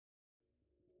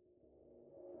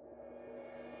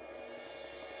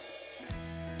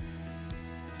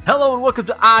Hello and welcome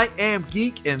to I Am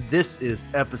Geek, and this is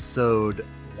episode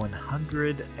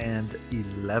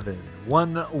 111.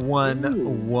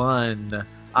 111.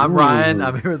 I'm Ryan.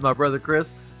 I'm here with my brother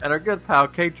Chris and our good pal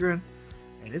Katrin,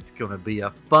 and it's going to be a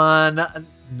fun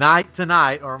night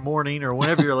tonight, or morning, or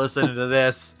whenever you're listening to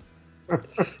this.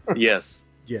 Yes.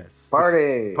 Yes.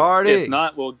 Party. If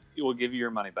not, we'll give you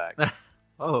your money back.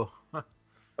 Oh,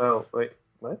 Wait,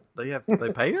 what? they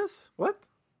pay us? What?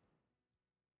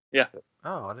 Yeah.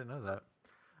 Oh, I didn't know that.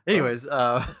 Anyways,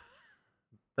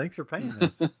 thanks for paying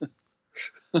us.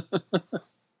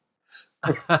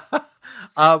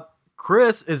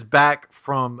 Chris is back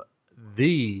from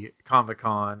the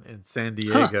Comic-Con in San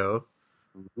Diego.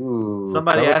 Ooh,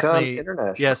 Somebody asked Comic-Con me.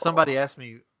 International. Yeah, somebody asked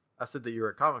me. I said that you were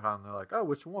at Comic-Con. And they're like, "Oh,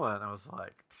 which one?" I was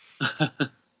like,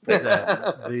 "Is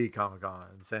that the Comic-Con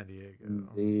in San Diego?"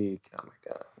 The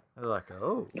Comic-Con. They're like,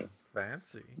 "Oh,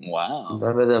 fancy." Wow.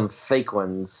 None of them fake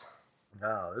ones.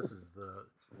 No, this is the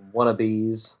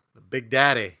Wannabes. Big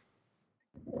Daddy,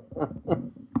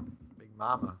 Big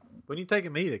Mama. When you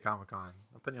taking me to Comic-Con?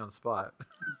 I'll put you on the spot.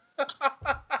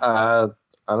 I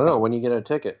don't know. When you get a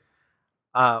ticket?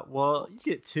 Well, you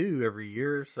get 2 every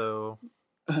year, so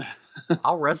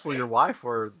I'll wrestle your wife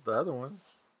for the other one.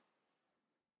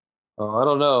 Oh, I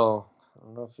don't know. I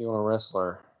don't know if you want to wrestle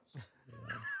her.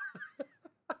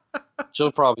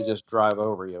 She'll probably just drive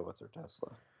over you with her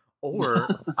Tesla. Or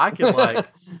I can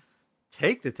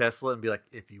take the Tesla and be like,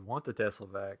 if you want the Tesla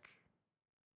back,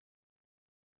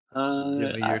 give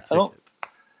me your ticket.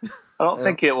 I don't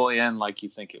think it will end like you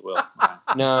think it will.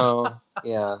 No,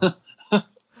 yeah.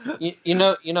 you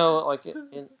know, like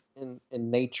in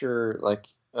nature, like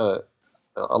a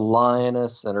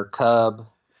lioness and her cub,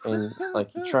 and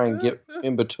like you try and get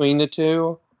in between the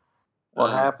two. What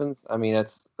happens? I mean,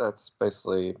 that's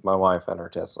basically my wife and her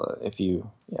Tesla.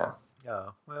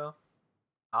 Oh, well,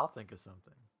 I'll think of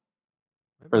something.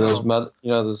 For those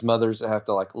those mothers that have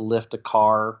to like lift a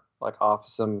car like off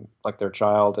some like their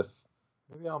child.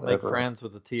 Maybe I'll make friends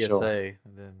with the TSA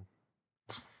and then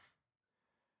get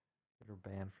her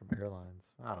banned from airlines.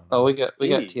 I don't know. Oh, we got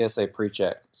TSA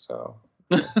pre-check, so.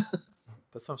 That's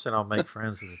what I'm saying. I'll make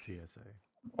friends with the TSA.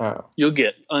 Oh. You'll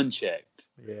get unchecked.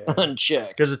 Yeah,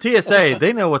 unchecked. Because the TSA,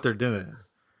 they know what they're doing.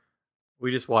 We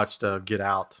just watched Get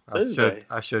Out.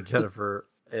 I showed Jennifer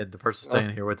and the person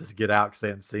staying here with us Get Out because they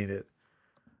hadn't seen it.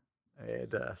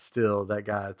 And still, that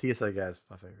guy, TSA guy, is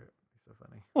my favorite. He's so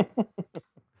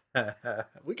funny.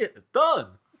 We get it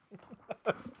done.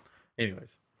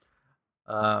 Anyways,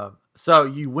 so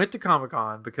you went to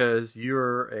Comic-Con because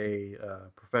you're a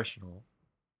professional.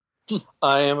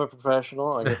 I am a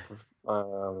professional.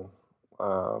 I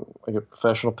get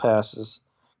professional passes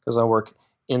because I work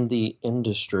in the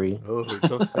industry. Oh, it's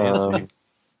so fancy.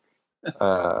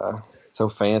 So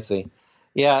fancy.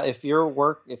 Yeah, if you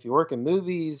work in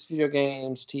movies, video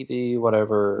games, TV,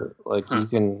 whatever, like you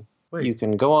can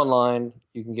go online,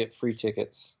 you can get free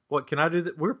tickets. What can I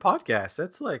do? We're a podcast.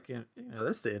 That's like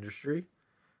that's the industry.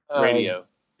 Radio.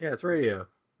 Yeah, it's radio.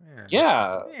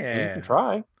 Yeah. You can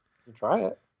try. You can try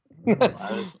it.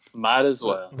 Might as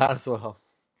well. Might as well.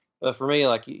 But for me,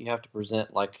 like you have to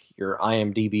present like your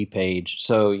IMDb page,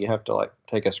 so you have to like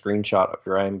take a screenshot of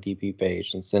your IMDb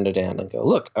page and send it in and go,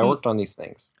 look, I worked on these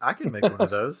things. I can make one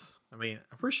of those. I mean,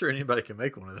 I'm pretty sure anybody can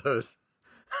make one of those.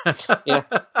 Yeah.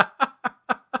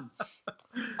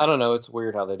 I don't know. It's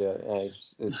weird how they do it.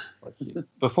 It's like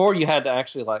before you had to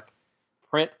actually like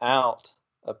print out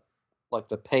the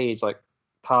page, like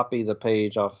copy the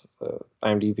page off the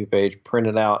IMDb page, print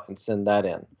it out, and send that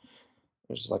in.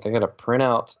 It's like I got to print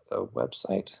out a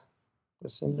website to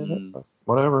send it,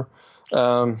 whatever.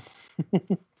 But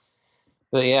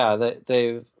yeah,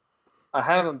 I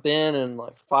haven't been in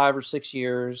like 5 or 6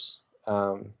 years,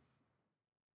 and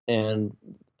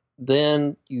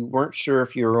then you weren't sure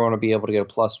if you were going to be able to get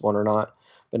a +1 or not.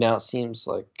 But now it seems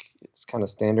like it's kind of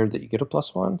standard that you get a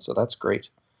 +1, so that's great.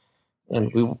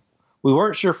 And nice. we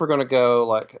weren't sure if we're going to go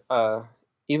like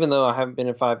even though I haven't been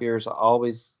in 5 years, I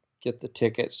always get the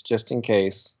tickets just in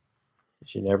case.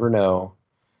 You never know.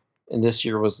 And this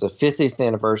year was the 50th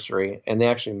anniversary, and they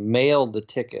actually mailed the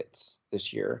tickets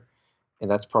this year.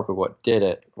 And that's probably what did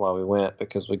it while we went,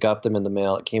 because we got them in the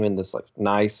mail. It came in this like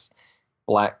nice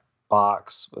black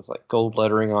box with like gold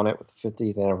lettering on it with the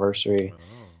 50th anniversary. Oh.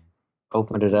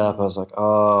 Opened it up. I was like,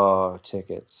 oh,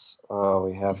 tickets. Oh,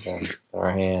 we have them in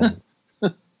our hand.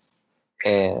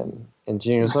 And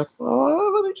Gene was like,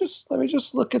 well, let me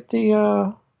just look at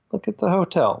the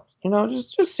hotel.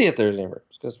 Just see if there's any rooms,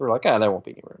 because we're like, there won't be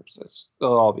any rooms.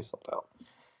 They'll all be sold out.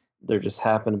 There just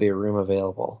happened to be a room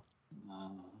available.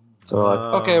 So we're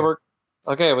like,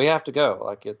 okay, we have to go.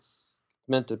 Like it's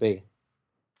meant to be.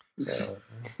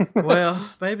 Well,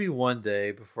 maybe one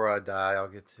day before I die, I'll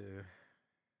get to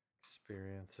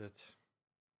experience it.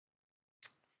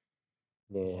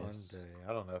 Yes. One day.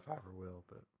 I don't know if I ever will,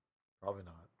 but probably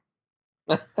not.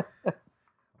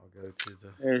 I'll go to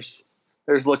the.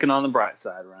 There's looking on the bright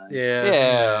side, Ryan. Yeah. Yeah.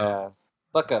 You know,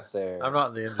 Look up there. I'm not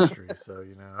in the industry, so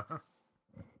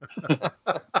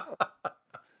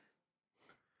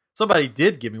Somebody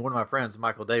did give me, one of my friends,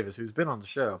 Michael Davis, who's been on the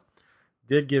show,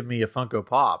 did give me a Funko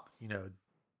Pop,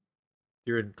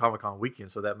 during Comic-Con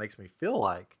weekend, so that makes me feel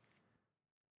like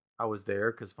I was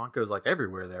there, because Funko's like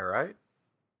everywhere there, right?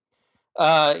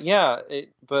 Yeah,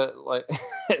 but like,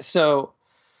 so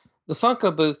the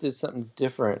Funko booth did something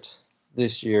different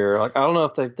this year. Like, I don't know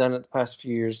if they've done it the past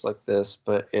few years like this,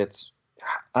 but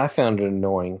I found it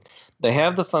annoying. They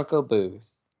have the Funko booth,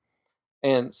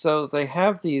 and so they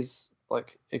have these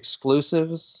like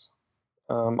exclusives.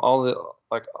 All the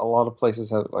like a lot of places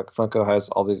have like Funko has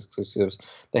all these exclusives.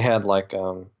 They had like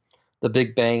the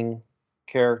Big Bang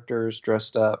characters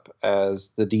dressed up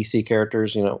as the DC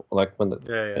characters, like when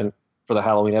for the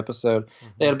Halloween episode. Mm-hmm.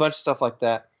 They had a bunch of stuff like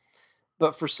that.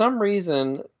 But for some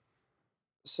reason,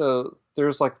 so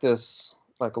there's like this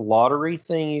like lottery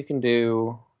thing you can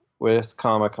do with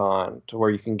Comic-Con to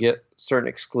where you can get certain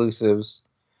exclusives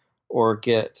or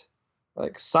get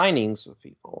like signings with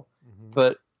people. Mm-hmm.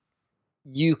 But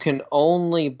you can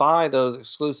only buy those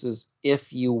exclusives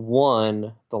if you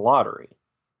won the lottery.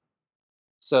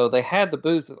 So they had the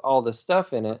booth with all this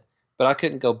stuff in it, but I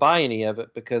couldn't go buy any of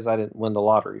it because I didn't win the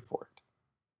lottery for it.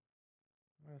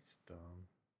 That's dumb.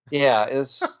 Yeah, it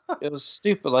was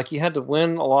stupid. Like, you had to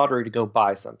win a lottery to go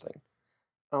buy something.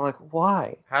 I'm like,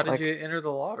 why? How did you enter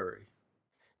the lottery?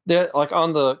 Like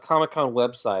on the Comic-Con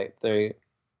website,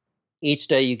 each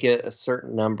day you get a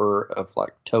certain number of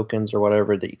like tokens or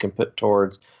whatever that you can put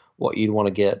towards what you'd want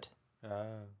to get.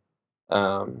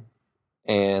 And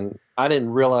I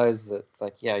didn't realize that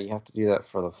you have to do that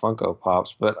for the Funko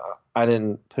Pops, but I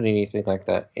didn't put anything like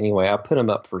that anyway. I put them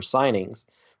up for signings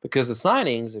because the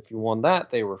signings, if you won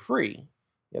that, they were free.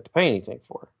 You have to pay anything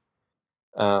for.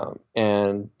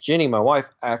 And Jenny, my wife,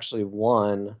 actually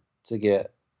won to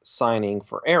get signing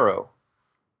for Arrow,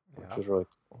 which was really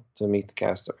cool, to meet the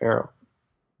cast of Arrow.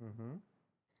 Mm-hmm.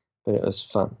 But it was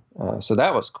fun. So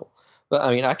that was cool. But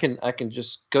I mean, I can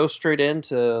just go straight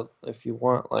into, if you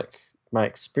want, like my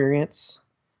experience.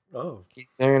 Oh,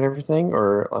 there and everything,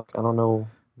 or like I don't know.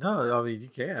 No, I mean you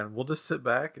can. We'll just sit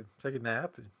back and take a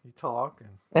nap, and you talk.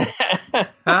 And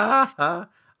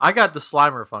I got the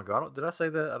Slimer Funko. Did I say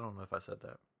that? I don't know if I said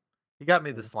that. He got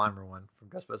me the Slimer one from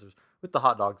Ghostbusters with the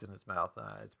hot dogs in his mouth.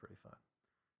 It's pretty fun.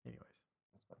 Anyways,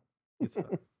 it's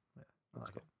fun. Yeah, I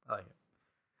like it.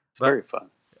 It's very fun.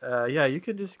 Yeah, you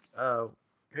can just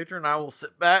Pedro and I will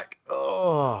sit back.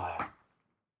 Well,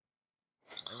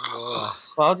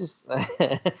 I'll just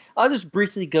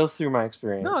briefly go through my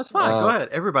experience. No, it's fine. Go ahead.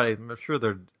 Everybody, I'm sure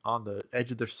they're on the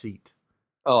edge of their seat.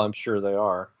 Oh, I'm sure they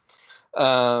are.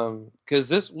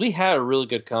 Because we had a really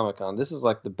good Comic-Con. This is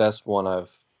like the best one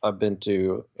I've been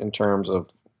to in terms of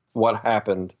what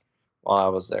happened while I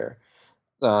was there.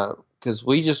 Because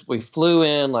we flew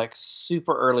in like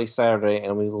super early Saturday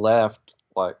and we left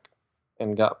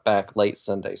and got back late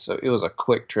Sunday, so it was a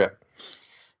quick trip.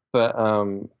 But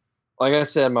like I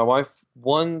said, my wife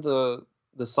won the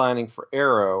signing for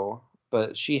Arrow,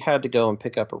 but she had to go and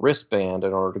pick up a wristband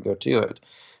in order to go to it.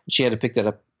 She had to pick that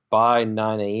up by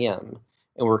 9 a.m.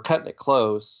 and we're cutting it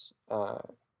close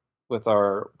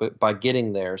by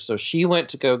getting there. So she went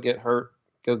to go get her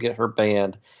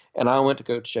band, and I went to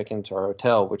go check into our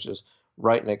hotel, which is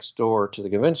right next door to the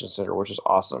convention center, which is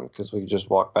awesome because we could just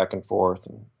walk back and forth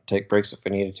and take breaks if we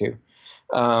needed to.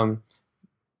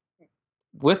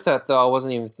 With that, though, I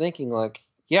wasn't even thinking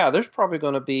there's probably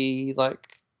going to be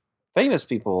like famous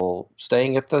people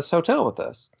staying at this hotel with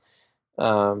us.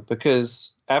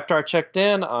 Because after I checked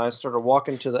in, I started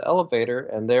walking to the elevator,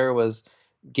 and there was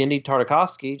Gendy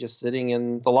Tartakovsky just sitting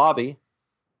in the lobby,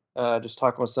 just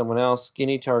talking with someone else.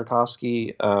 Gendy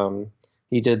Tartakovsky,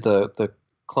 he did the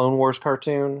Clone Wars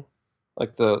cartoon,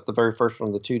 like the very first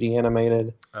one, the 2D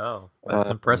animated. Oh, that's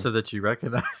impressive that you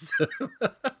recognized him.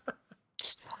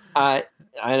 I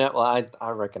know. Well, I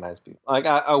recognize people. Like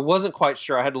I wasn't quite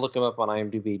sure. I had to look him up on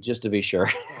IMDb just to be sure,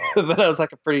 but I was I'm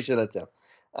pretty sure that's him.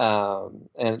 And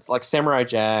it's like Samurai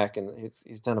Jack, and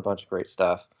he's done a bunch of great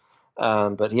stuff.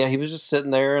 But yeah, he was just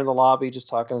sitting there in the lobby, just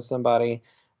talking to somebody.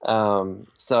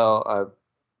 So I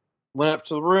went up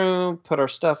to the room, put our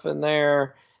stuff in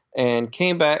there, and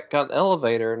came back, got in the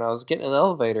elevator, and I was getting in the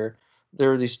elevator. There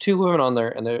were these two women on there,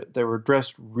 and they were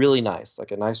dressed really nice,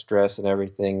 like a nice dress and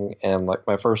everything. And like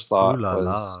my first thought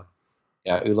was,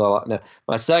 Yeah, ooh la la. No,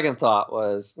 my second thought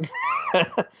was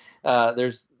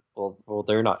there's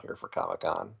they're not here for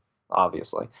Comic-Con,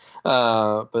 obviously.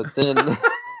 But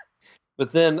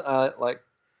then like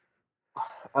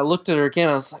I looked at her again.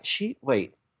 I was like, she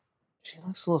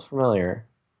looks a little familiar.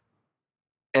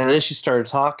 And then she started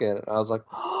talking, and I was like,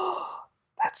 oh,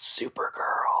 that's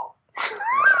Supergirl.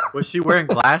 Was she wearing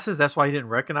glasses? That's why you didn't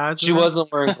recognize her? She wasn't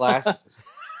wearing glasses.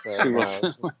 So, She was.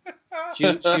 she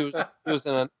was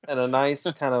in a nice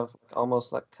kind of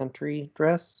almost like country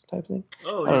dress type thing.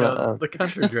 Oh, you know, the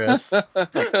country dress.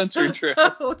 Country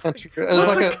dress. What's country dress. It was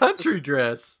like a country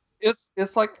dress?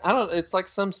 It's like I don't. It's like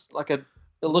it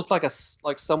looked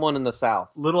like someone in the South.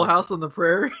 Little House on the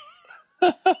Prairie.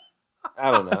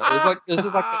 I don't know. It was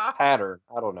just like a pattern.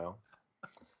 I don't know.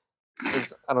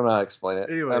 I don't know how to explain it.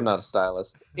 Anyways. I'm not a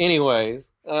stylist. Anyways,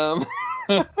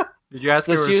 did you ask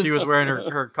her if she was wearing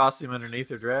her costume underneath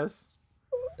her dress?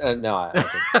 No, I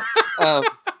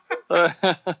didn't.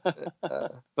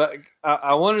 But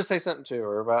I wanted to say something to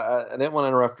her, but I didn't want to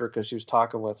interrupt her because she was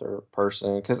talking with her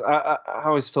person. Because I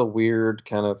always feel weird,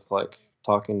 kind of like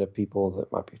talking to people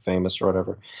that might be famous or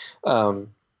whatever,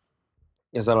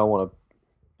 because I don't want to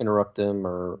interrupt them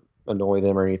or annoy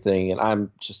them or anything, and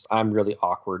I'm really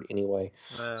awkward anyway.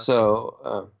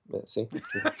 So see,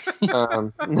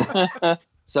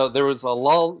 so there was a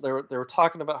lull. They were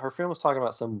talking about, her friend was talking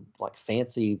about some like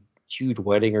fancy huge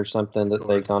wedding or something that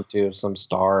they'd gone to, some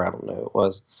star, I don't know who it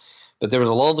was, but there was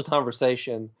a lull in the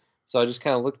conversation. So I just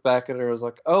kind of looked back at her. I was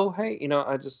like, oh hey,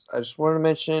 I just wanted to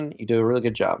mention you do a really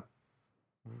good job.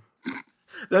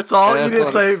 That's all you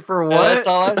didn't say for what?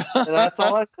 That's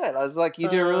all I said. I was like, you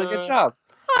do a really good job.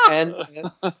 And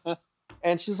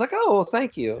she's like, oh, well,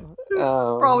 thank you.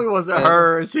 Probably wasn't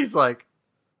her. And she's like,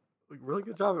 really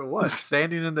good job at what?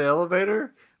 Standing in the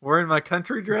elevator? Wearing my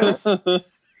country dress? No,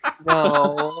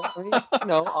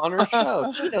 on her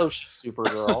show. She knows she's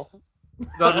Supergirl.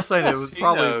 No, I'm just saying it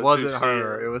probably wasn't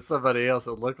her. It was somebody else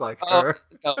that looked like her.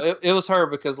 No, it was her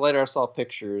because later I saw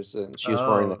pictures and she was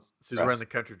wearing this. She was wearing the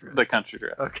country dress. The country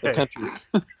dress. Okay. The country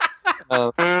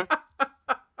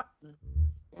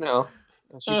dress.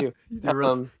 She do. You do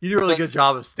a really good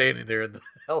job of standing there in the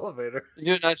elevator. You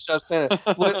do a nice job standing.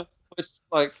 Which,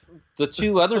 like, the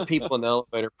two other people in the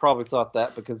elevator probably thought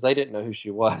that because they didn't know who she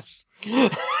was.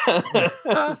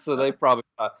 So they probably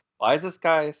thought, why is this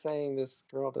guy saying this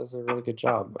girl does a really good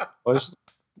job?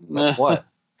 What?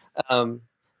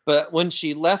 But when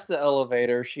she left the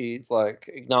elevator, she like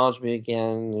acknowledged me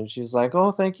again, and she's like,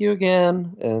 "Oh, thank you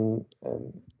again," and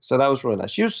so that was really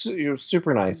nice. She was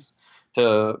super nice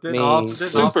to me.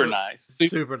 Super nice.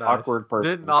 Awkward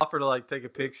person. Didn't offer to like take a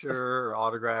picture or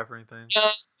autograph or anything.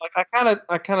 Yeah, like I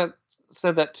kind of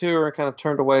said that to her and kind of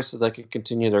turned away so they could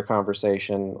continue their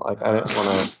conversation. Like I didn't want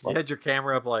to. You had your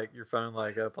camera up, like your phone,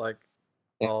 like up, like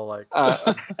all like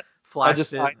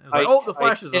flashed it. It was like, oh, the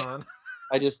flash is on.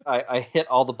 I hit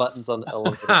all the buttons on the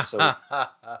elevator so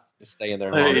just stay in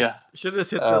there. Yeah. You should have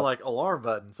just hit the like alarm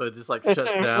button so it just like shuts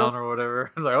down or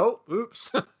whatever. I was like, oh,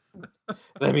 oops.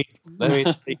 Let me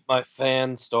speak my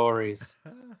fan stories.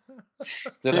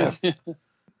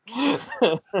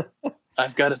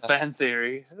 I've got a fan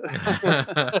theory.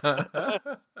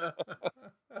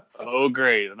 Oh,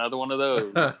 great. Another one of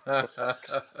those. You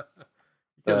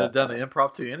could have done an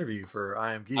impromptu interview for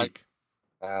I Am Geek.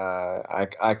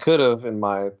 I could have in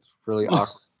my really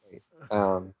awkward way.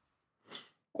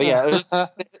 But yeah, it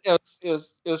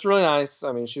was really nice.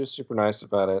 I mean, she was super nice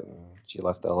about it, and she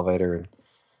left the elevator, and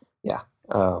yeah.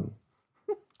 But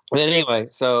anyway,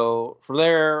 so from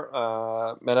there,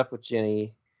 met up with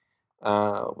Jenny.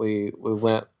 We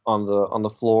went on the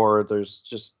floor. It's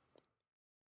just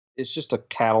a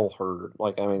cattle herd.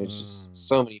 Like, I mean, it's just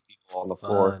so many people on the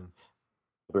floor.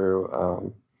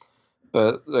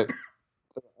 But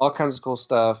all kinds of cool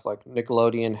stuff. Like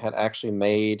Nickelodeon had actually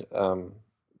made the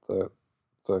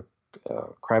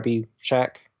Krabby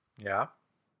Shack. Yeah.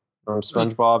 From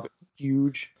SpongeBob,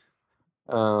 huge.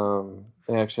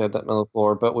 They actually had that on the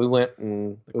floor, but we went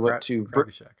to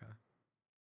Krabby Shack.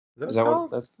 Huh? Is that what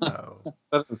that's no. That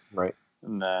doesn't seem right.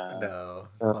 No,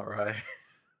 it's not right.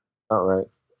 Not right.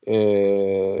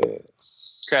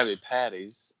 It's Krabby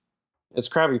Patties. It's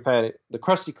Krabby Patty, the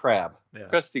Krusty Krab. Yeah.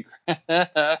 Krusty Krab.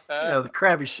 The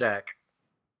Krabby Shack.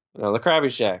 The Krabby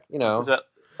Shack. Is that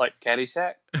like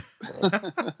Caddyshack?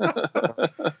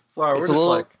 Sorry, it's a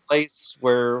little place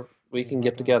where we can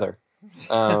get together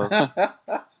and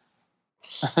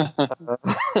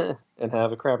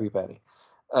have a Krabby Patty.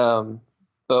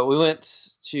 But we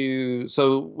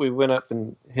went up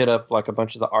and hit up like a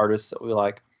bunch of the artists that we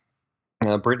like.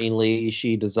 Brittany Lee,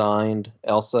 she designed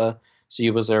Elsa. she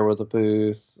was there with the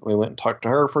booth. We went and talked to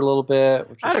her for a little bit,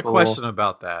 which I was had a cool. question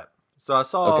about that. So I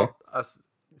saw,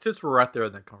 since we're right there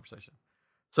in that conversation,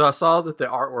 so I saw that the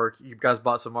artwork, you guys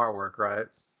bought some artwork, right?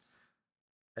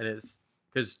 And it's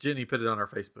because Jenny put it on her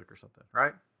Facebook or something,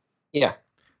 right? Yeah.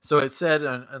 So it said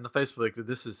on the Facebook that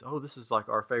this is like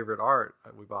our favorite art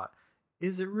that we bought.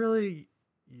 Is it really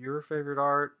your favorite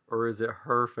art, or is it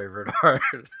her favorite art?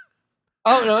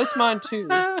 Oh no, it's mine too.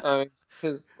 Because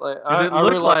it looked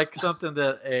really like something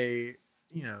that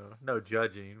no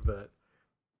judging, but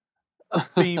a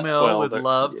female would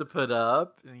love to put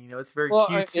up. And, it's very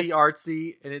cutesy,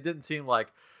 artsy, and it didn't seem like,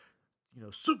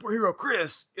 superhero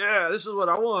Chris. Yeah, this is what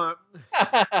I want.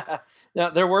 Now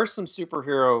there were some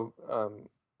superhero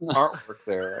artwork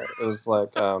there. It was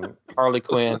like Harley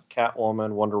Quinn,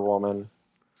 Catwoman, Wonder Woman.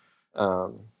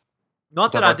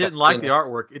 Not that I didn't like the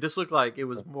artwork. It just looked like it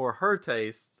was more her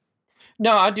taste.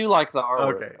 No, I do like the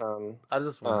artwork. Okay. I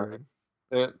just wondered.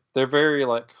 They're very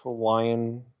like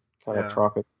Hawaiian kind of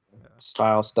tropic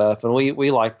style stuff, and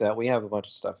we like that. We have a bunch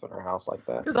of stuff in our house like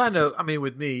that. Because I know,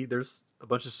 with me, there's a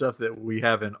bunch of stuff that we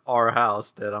have in our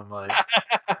house that I'm like,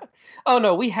 oh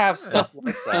no, we have stuff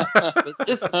like that. But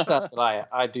this is stuff that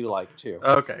I do like too.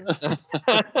 Okay.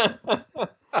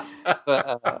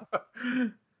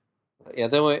 But yeah,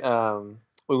 then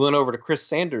we went over to Chris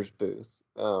Sanders' booth.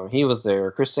 He was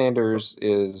there. Chris Sanders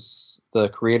is the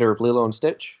creator of Lilo and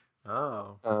Stitch.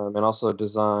 Oh. And also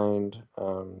designed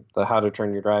the How to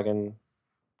Train Your Dragon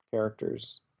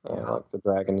characters, like the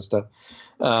dragon and stuff.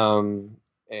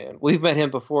 And we've met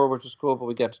him before, which was cool, but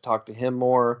we got to talk to him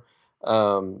more.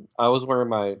 I was wearing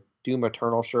my Doom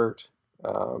Eternal shirt,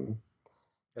 and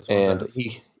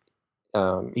he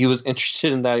was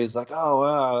interested in that. He was like, "Oh,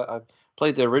 wow, I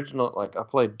played the original. Like, I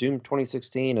played Doom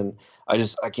 2016, and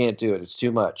I can't do it. It's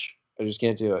too much. I just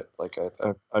can't do it. Like,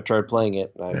 I tried playing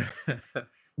it, and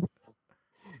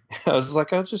I was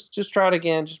like, I'll just try it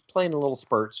again. Just play in a little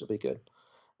spurts. It'll be good."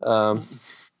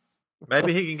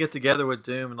 Maybe he can get together with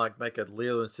Doom and like make a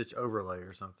Lilo and Stitch overlay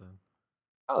or something.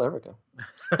 Oh, there we go.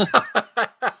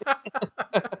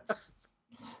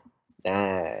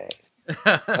 Nice.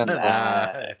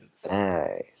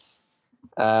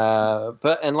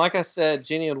 But like I said,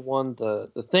 Jenny had won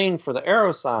the thing for the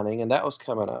Arrow signing, and that was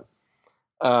coming up.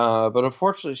 But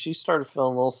unfortunately, she started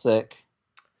feeling a little sick.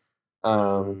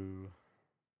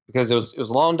 Because it was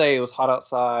a long day. It was hot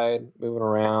outside, moving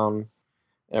around,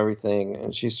 everything,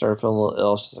 and she started feeling a little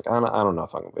ill. She's like, I don't know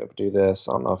if I'm gonna be able to do this.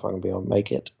 I don't know if I'm gonna be able to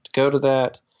make it to go to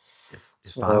that.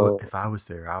 If I was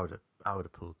there, I would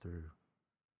have pulled through.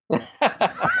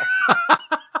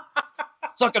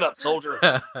 Suck it up, soldier.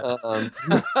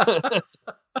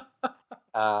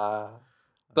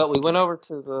 But we went over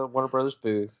to the Warner Brothers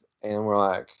booth, and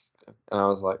and I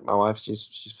was like, my wife,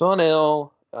 she's feeling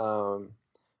ill.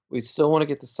 We still want to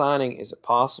get the signing. Is it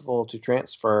possible to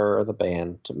transfer the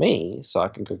band to me so I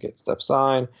can go get stuff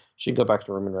signed? She can go back to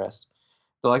the room and rest.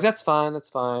 So like, that's fine. That's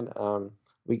fine.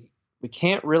 We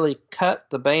can't really cut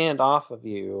the band off of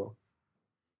you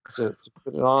to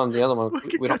put it on the other one.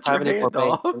 We don't have any more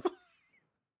band.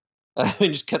 We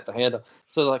just cut the hand off.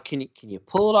 So like, can you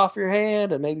pull it off your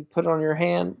hand and maybe put it on your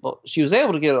hand? Well, she was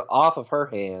able to get it off of her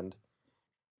hand.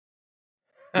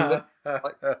 There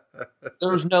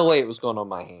was no way it was going on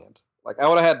my hand. Like, I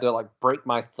would have had to like break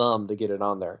my thumb to get it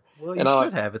on there. Well, you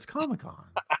should have. It's Comic-Con.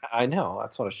 I know.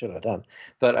 That's what I should have done.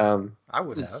 But I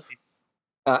would have.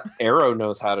 Arrow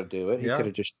knows how to do it. He could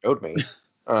have just showed me.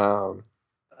 I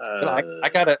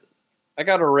got it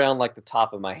around like the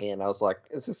top of my hand. I was like,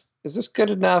 is this good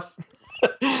enough?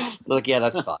 Like, yeah,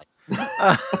 that's fine.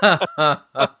 I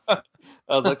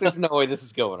was like, there's no way this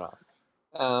is going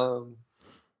on.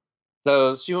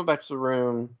 So she went back to the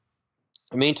room.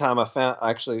 In the meantime, I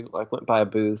actually went by a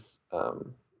booth while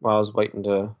I was waiting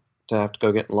to have to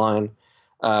go get in line.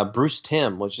 Bruce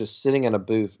Timm was just sitting in a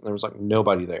booth, and there was like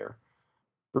nobody there.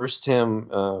 Bruce Timm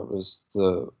was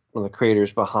one of the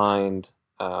creators behind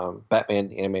Batman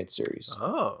the Animated Series.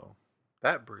 Oh,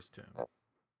 that Bruce Timm.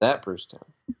 That Bruce Timm.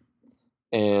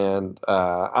 And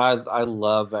I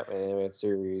love Batman the Animated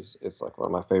Series. It's like one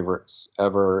of my favorites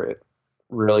ever. It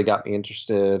really got me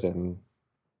interested in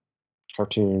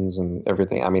cartoons and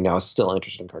everything. I mean, I was still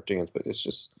interested in cartoons, but it's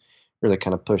just really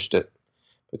kind of pushed it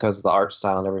because of the art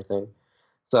style and everything.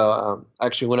 So I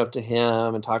actually went up to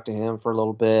him and talked to him for a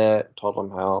little bit, told him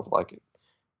how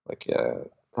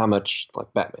how much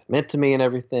like Batman meant to me and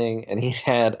everything. And he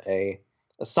had a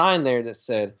sign there that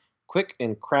said, "Quick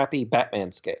and crappy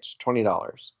Batman sketch,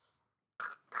 $20."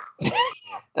 And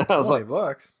I was like,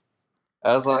 $20.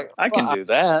 I was like, I can do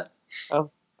that. I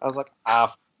was like,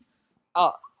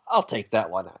 I'll take that.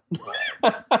 Why not?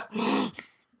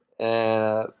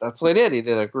 And that's what he did. He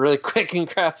did a really quick and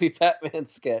crappy Batman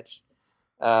sketch.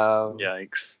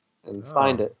 Yikes. And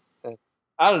signed it. And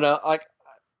I don't know. Like,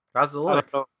 how's it look? I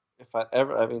don't know if I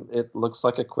ever. I mean, it looks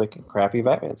like a quick and crappy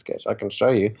Batman sketch. I can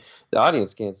show you. The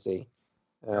audience can't see.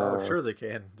 Sure they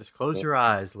can. Just close your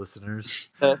eyes, listeners.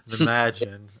 And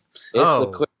Imagine. It's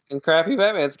a quick and crappy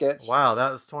Batman sketch. Wow,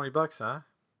 that was $20, huh?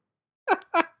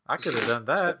 I could have done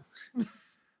that.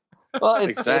 Well,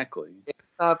 exactly.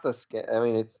 It's not the sketch. I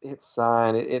mean, it's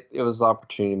signed. It was the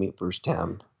opportunity to meet Bruce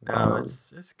Timm. No,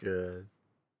 it's good.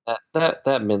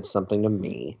 That meant something to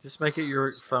me. Just make it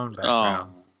your phone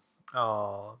background.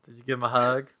 Oh, did you give him a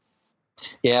hug?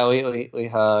 Yeah, we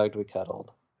hugged, we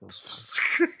cuddled.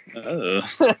 Oh.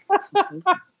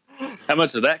 How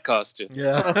much did that cost you?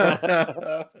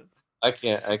 Yeah. I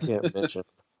can't mention.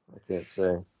 I can't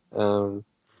say. So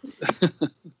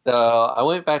I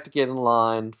went back to get in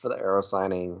line for the Arrow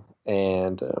signing,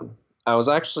 and I was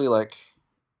actually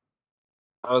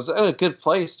I was at a good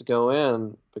place to go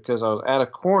in because I was at a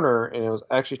corner, and it was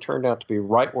actually turned out to be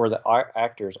right where the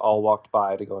actors all walked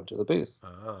by to go into the booth.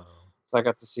 Oh. So I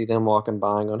got to see them walking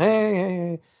by and going, hey, hey,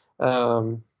 hey.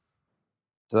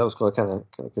 So that was cool. I kind of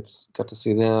got to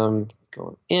see them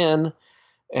going in,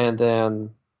 and then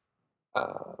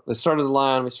they started the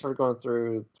line. We started going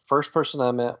through. The first person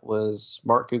I met was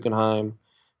Mark Guggenheim,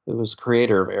 who was the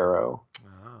creator of Arrow.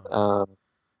 Oh.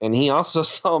 And he also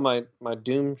saw my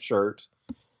Doom shirt,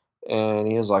 and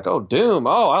he was like, "Oh, Doom!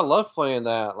 Oh, I love playing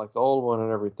that, like the old one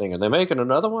and everything. Are they making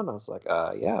another one?" I was like,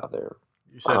 "Yeah,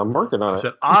 I'm working on it."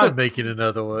 Said, I'm making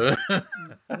another one. I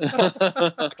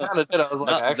kind of did. I was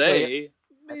like,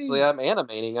 actually, I'm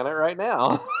animating on it right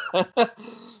now.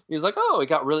 He was like, "Oh, he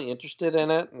got really interested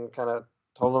in it," and kind of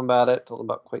told him about it. Told him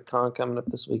about QuakeCon coming up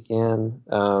this weekend.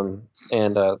 And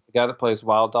the guy that plays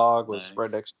Wild Dog was right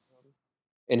next to him,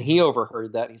 and he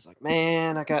overheard that. He's like,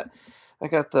 "Man, I got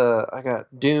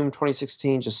Doom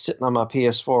 2016 just sitting on my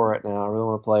PS4 right now. I really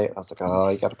want to play it." I was like, "Oh,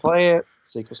 you got to play it.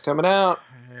 Sequel's coming out."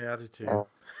 Yeah, I do too.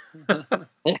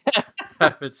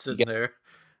 I've been sitting there.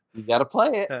 You got to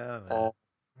play it.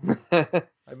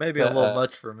 It may be a little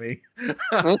much for me.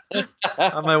 I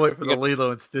might wait for the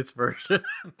Lilo and Stitch version.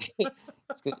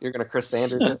 You're gonna Chris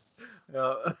Sanders it.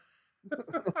 Yeah.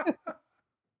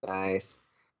 Nice.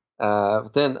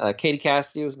 But then Katie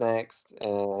Cassidy was next,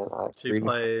 and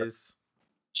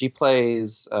She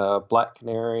plays Black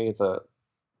Canary.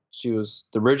 She was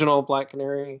the original Black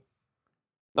Canary,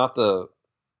 not the.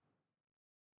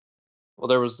 Well,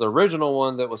 there was the original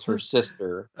one that was her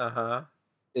sister.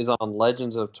 Is on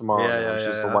Legends of Tomorrow. Yeah.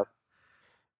 She's the white.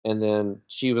 And then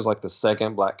she was like the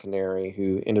second Black Canary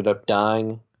who ended up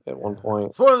dying at one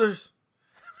point. Spoilers.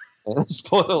 And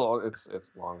spoiler, it's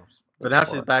long. But now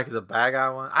she's back as a bad guy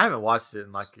one. I haven't watched it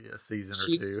in like a season or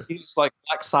two. She's like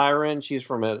Black Siren. She's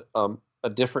from a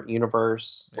different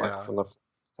universe, like from the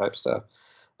type stuff.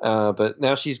 But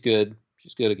now she's good.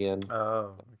 She's good again.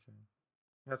 Oh, okay.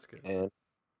 That's good. And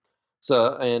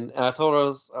so, and I told her,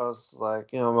 I was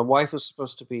like, my wife was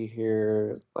supposed to be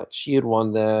here. Like, she had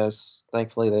won this.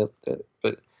 Thankfully,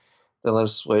 but they let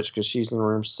us switch because she's in the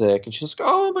room sick. And she's like,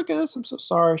 "Oh my goodness, I'm so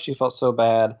sorry." She felt so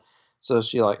bad. So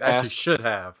she actually should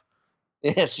have.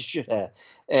 Yeah, she should have.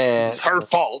 And it's her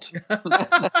fault.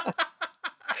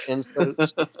 And so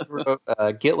she wrote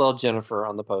 "Get Well, Jennifer"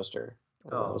 on the poster.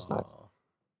 That was nice.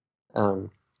 And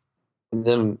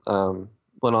then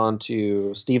went on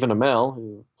to Stephen Amell,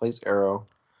 who plays Arrow,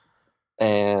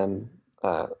 and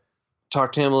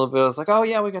talked to him a little bit. I was like, "Oh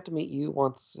yeah, we got to meet you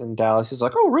once in Dallas." He's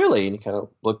like, "Oh really?" And he kind of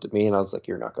looked at me, and I was like,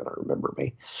 "You're not going to remember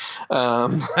me."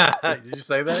 Did you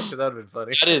say that? Because that would have been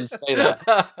funny. I didn't say that.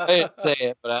 I didn't say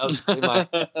it, but I was in my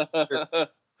head,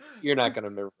 you're not going to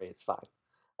remember me. It's fine.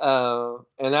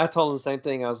 And I told him the same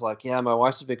thing. I was like, "Yeah, my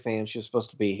wife's a big fan. She was supposed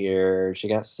to be here. She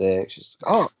got sick." She's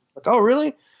like, "Oh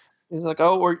really?" He's like,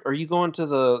 "Oh, are you going to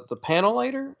the panel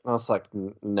later?" And I was like,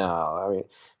 "No, I mean,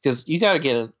 because you got to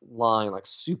get in line like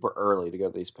super early to go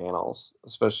to these panels,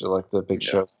 especially like the big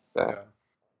shows like that."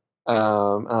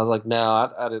 Yeah. And I was like,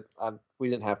 "No, we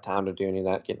didn't have time to do any of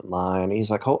that. Get in line." And he's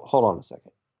like, "Hold on a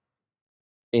second."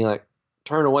 And he like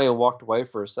turned away and walked away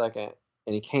for a second,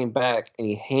 and he came back and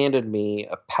he handed me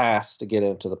a pass to get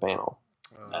into the panel.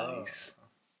 Nice.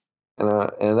 And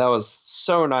that was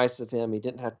so nice of him. He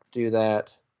didn't have to do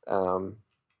that. So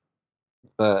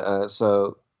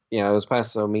it was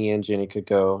passed so me and Jenny could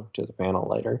go to the panel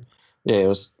later. Yeah, it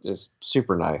was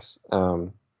super nice.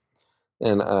 And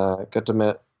got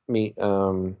to meet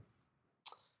the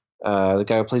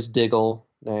guy who plays Diggle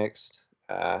next.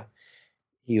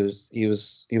 he was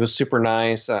super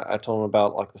nice. I told him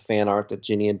about like the fan art that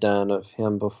Jenny had done of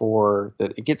him before.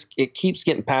 That it keeps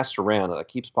getting passed around. It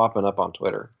keeps popping up on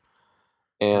Twitter.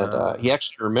 And he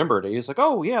actually remembered it. He was like,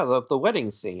 "Oh yeah, the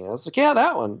wedding scene." I was like, "Yeah,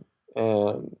 that one."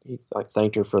 And he like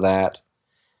thanked her for that.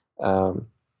 And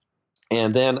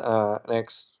then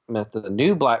next met the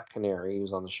new Black Canary who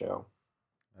was on the show.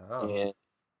 Oh.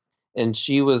 And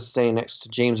she was staying next to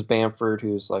James Bamford,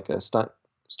 who's like a stunt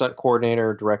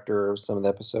coordinator, director of some of the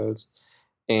episodes.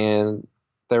 And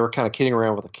they were kind of kidding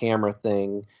around with the camera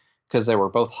thing because they were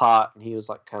both hot, and he was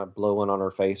like kind of blowing on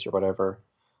her face or whatever.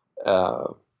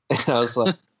 And I was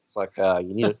like,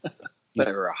 you need a.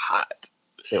 They were hot.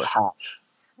 They were hot.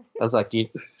 I was like, do you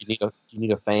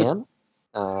need a fan?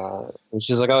 And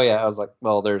she's like, oh yeah. I was like,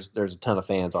 well, there's a ton of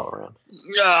fans all around.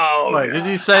 No. Wait, did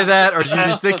you say that, or did you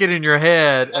just think it in your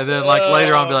head, and then like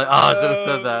later on be like, oh, I should have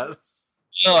said that?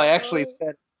 No, I actually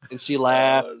said it, and she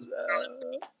laughed.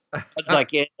 I was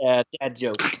like, yeah, dad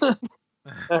joke.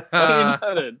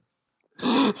 Oh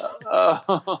no.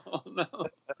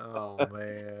 Oh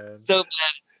man. So bad.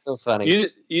 So funny.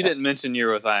 You didn't mention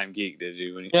you're with I Am Geek, did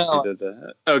you? When you did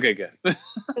that? Okay, good.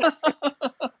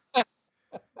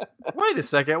 Wait a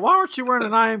second. Why aren't you wearing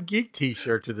an I Am Geek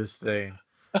T-shirt to this thing?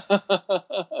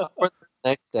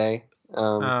 Next day.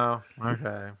 Oh,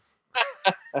 okay.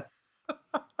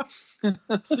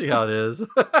 See how it is.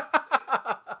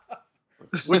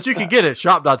 Which you can get at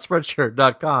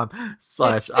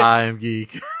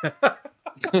shop.spreadshirt.com/IamGeek.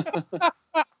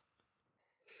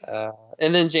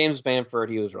 And then James Bamford,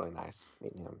 he was really nice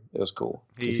meeting him. It was cool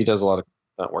because he does a lot of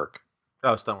stunt work.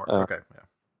 Oh, stunt work. Okay,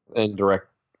 yeah. And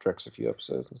directs a few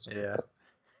episodes and stuff. Yeah.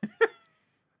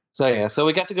 So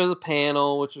we got to go to the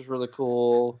panel, which was really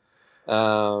cool.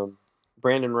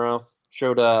 Brandon Routh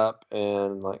showed up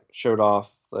and like showed off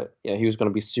that he was going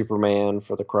to be Superman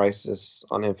for the Crisis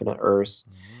on Infinite Earths,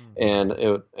 and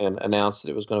announced that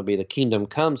it was going to be the Kingdom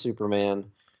Come Superman,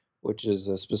 which is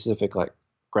a specific like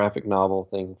graphic novel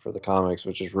thing for the comics,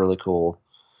 which is really cool.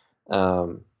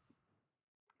 And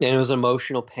it was an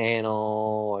emotional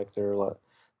panel. Like they're like,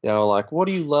 like, what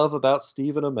do you love about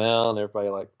Stephen Amell? And everybody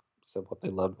like said what they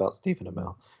loved about Stephen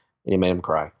Amell, and he made him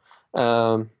cry.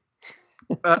 What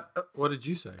did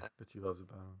you say that you loved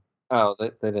about him? Oh,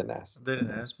 they didn't ask. They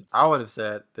didn't ask. I would have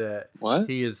said that what?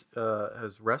 He is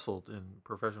has wrestled in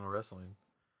professional wrestling.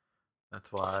 That's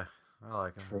why I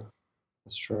like him. True.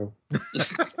 That's true.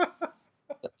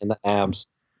 And the abs.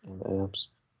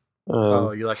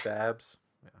 Oh, you like the abs?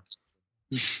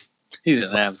 Yeah. He's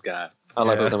an abs guy. I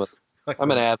like some of.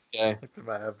 I'm an abs guy. I like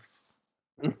the abs.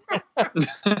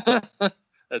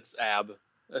 That's ab.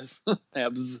 That's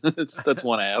abs. That's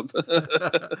one ab.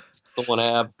 The one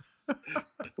ab.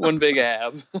 One big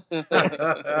ab. That's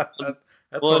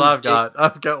what I've got.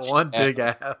 I've got one big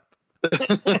ab.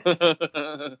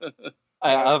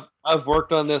 I've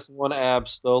worked on this one ab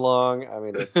so long. I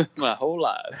mean, it's my whole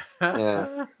life.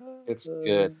 Yeah, it's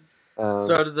good.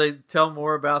 So did they tell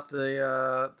more about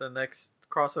the next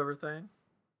crossover thing?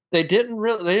 They didn't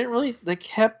really. They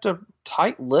kept a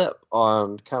tight lip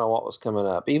on kind of what was coming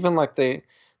up. Even like they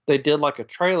did like a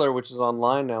trailer, which is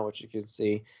online now, which you can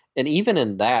see. And even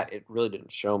in that, it really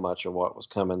didn't show much of what was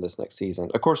coming this next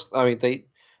season. Of course, I mean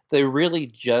they really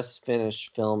just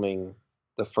finished filming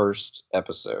the first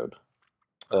episode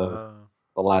of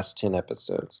the last 10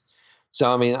 episodes.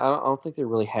 So I mean, I don't think they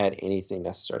really had anything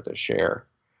necessary to share.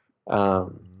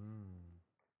 But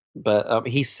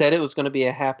he said it was going to be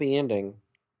a happy ending.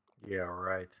 Yeah,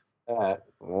 right.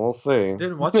 We'll see.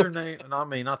 Didn't what's her name? I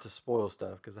mean, not to spoil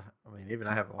stuff, because I mean, even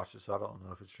I haven't watched it, so I don't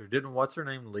know if it's true. Didn't what's her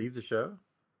name leave the show?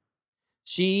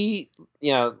 She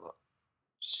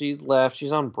left.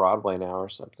 She's on Broadway now or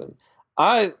something.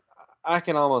 I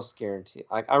can almost guarantee.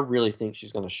 I really think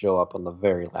she's going to show up on the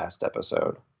very last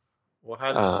episode. Well,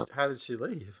 how did she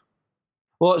leave?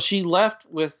 Well, she left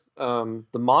with the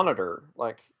Monitor,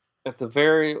 like at the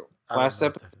very last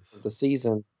episode of the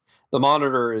season. The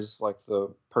Monitor is like the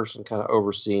person kind of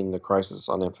overseeing the Crisis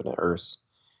on Infinite Earths,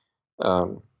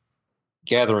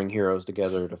 gathering heroes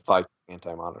together to fight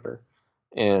Anti-Monitor,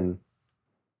 and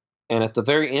at the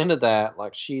very end of that,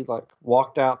 like she like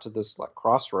walked out to this like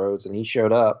crossroads, and he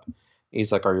showed up.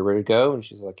 He's like, "Are you ready to go?" And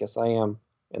she's like, "Yes, I am."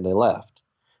 And they left.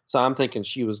 So I'm thinking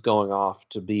she was going off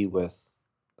to be with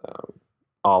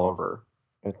Oliver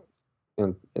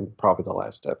in probably the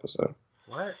last episode.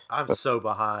 What? I'm so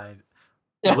behind.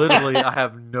 Literally, I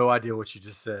have no idea what you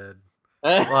just said.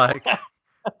 Like,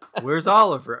 where's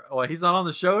Oliver? Oh, he's not on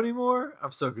the show anymore?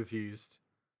 I'm so confused.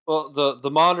 Well, the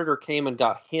Monitor came and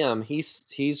got him.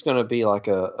 He's going to be like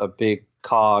a big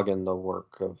cog in the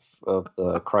work of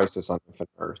the Crisis on Infinite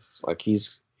Earths. Like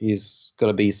he's he's going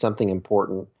to be something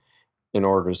important in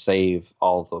order to save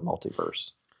all of the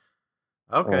multiverse.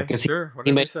 Okay, sure.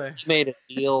 Whatever you say. He made a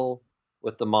deal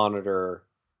with the Monitor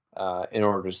in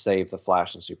order to save the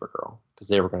Flash and Supergirl because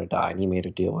they were going to die, and he made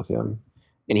a deal with him,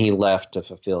 and he left to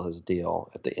fulfill his deal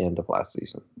at the end of last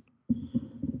season.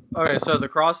 Okay, so the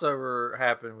crossover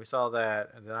happened. We saw that,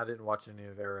 and then I didn't watch any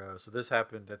of Arrow. So this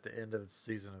happened at the end of the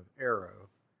season of Arrow.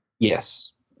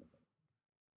 Yes.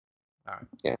 All right.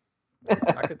 Yeah.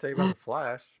 I could tell you about the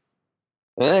Flash.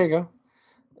 There you go.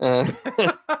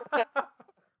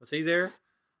 Was he there?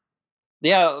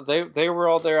 Yeah, they were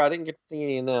all there. I didn't get to see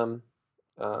any of them,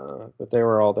 but they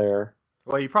were all there.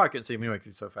 Well, you probably couldn't see him anyway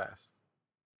because he's so fast.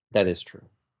 That is true.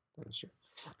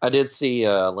 I did see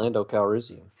Lando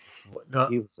Calrissian. No,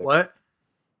 what?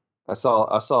 I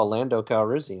saw Lando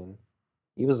Calrissian.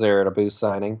 He was there at a booth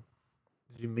signing.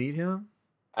 Did you meet him?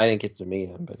 I didn't get to meet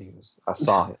him, but I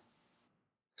saw him.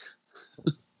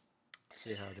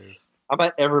 See how it is. I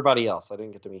met everybody else. I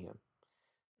didn't get to meet him.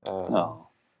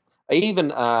 I even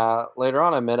later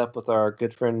on I met up with our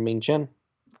good friend Ming Chen.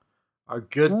 Our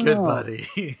good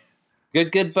buddy.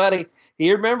 good buddy.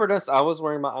 He remembered us. I was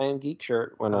wearing my I Am Geek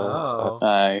shirt when.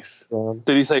 Nice.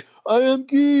 Did he say I am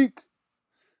geek?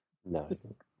 No.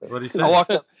 What did he say?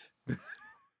 I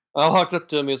walked up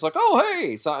to him. He was like, "Oh,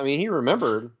 hey!" So I mean, he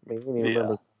remembered. Maybe he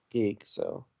remembered geek.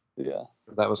 So yeah,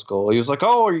 that was cool. He was like,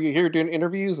 "Oh, are you here doing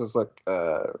interviews?" I was like,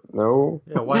 "No."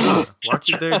 Yeah, why not? Why aren't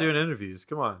you there doing interviews?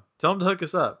 Come on, tell him to hook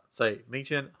us up. Say, Ming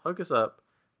Chen, hook us up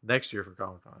next year for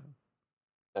Comic Con.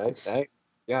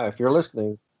 Yeah, if you're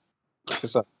listening, hook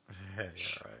us up.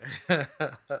 Yeah,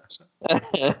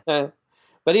 right.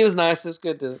 But he was nice. It was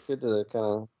good to kind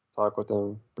of talk with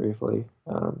him briefly.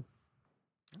 Cool.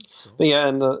 But yeah,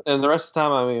 and the rest of the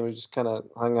time, I mean, we just kind of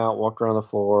hung out, walked around the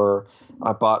floor.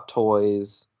 I bought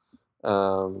toys.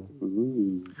 Oh,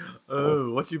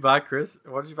 what'd you buy, Chris?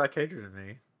 What did you buy catered to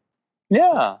me?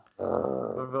 Yeah.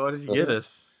 What did you get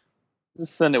us?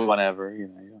 Just send it whenever, you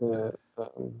know.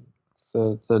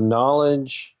 The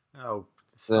knowledge. Oh,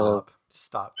 stop.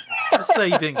 Stop. Just say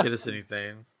you didn't get us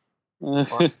anything.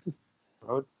 What?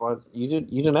 You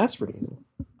didn't ask for anything.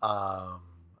 I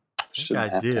think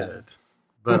I did,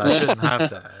 but I shouldn't have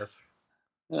to ask.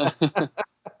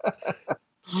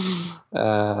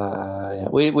 Yeah,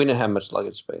 we didn't have much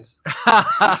luggage space. You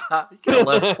could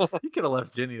have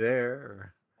left Jenny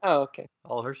there. Or okay.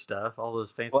 All her stuff, all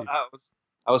those fancy. Well,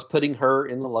 I was putting her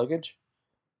in the luggage.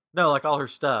 No, like all her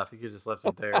stuff. You could just left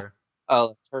it there.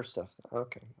 Oh, her stuff.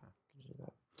 Okay.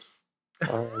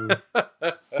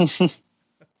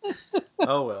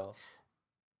 Oh well.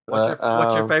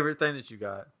 What's your favorite thing that you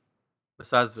got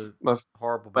besides the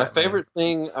horrible Batman? My favorite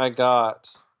thing I got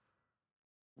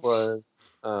was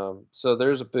so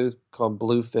there's a booth called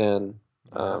Bluefin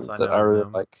that I really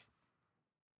like.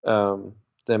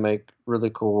 They make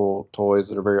really cool toys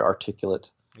that are very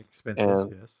articulate,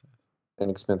 expensive,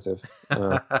 and expensive.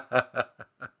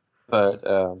 But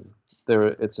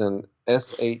it's an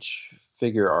SH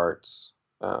Figure Arts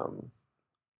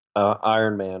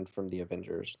Iron Man from the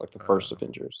Avengers, like the first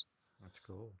Avengers. That's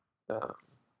cool.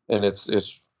 And it's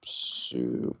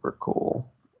super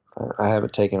cool. I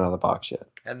haven't taken it out of the box yet.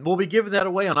 And we'll be giving that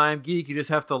away on I Am Geek. You just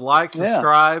have to like,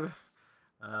 subscribe.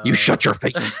 You shut your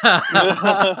face.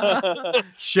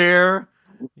 Share.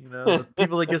 The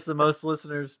people that gets the most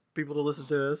listeners, people to listen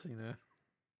to us,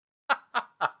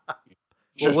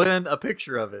 We'll win a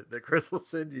picture of it that Chris will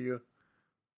send you.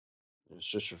 It's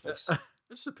just your face.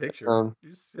 Just a picture. You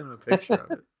just send him a picture of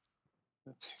it.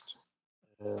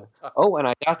 Oh, and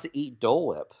I got to eat Dole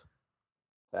Whip.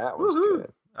 That was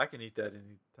good. I can eat that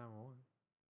any time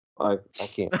I want. I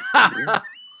can't.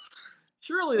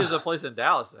 Surely there's a place in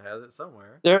Dallas that has it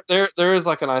somewhere. There is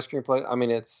like an ice cream place. I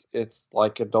mean, it's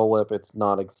like a Dole Whip. It's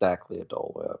not exactly a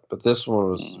Dole Whip, but this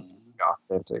one was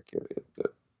authentic.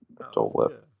 Dole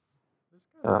Whip.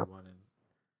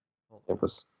 It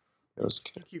was good.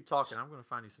 You keep talking. I'm going to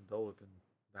find you some Dole Whip in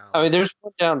Dallas. I mean, there's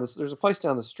a place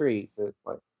down the street that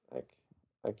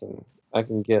I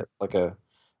can get like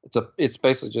it's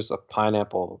basically just a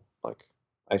pineapple like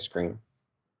ice cream,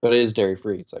 but it is dairy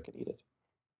free, so I can eat it.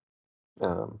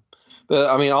 But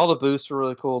I mean, all the booths were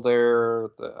really cool there.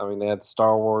 They had the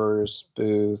Star Wars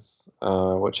booth,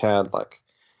 which had like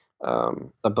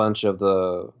a bunch of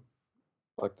the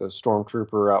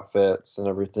Stormtrooper outfits and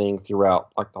everything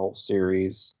throughout like the whole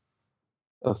series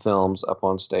of films up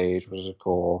on stage, which is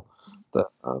cool. The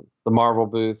Marvel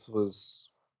booth was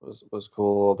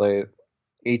cool.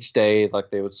 Each day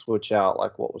they would switch out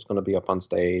like what was going to be up on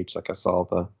stage. Like I saw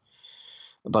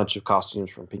a bunch of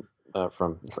costumes from Pink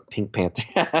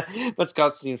Panther, but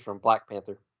costumes from Black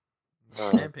Panther.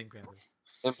 And Pink Panther.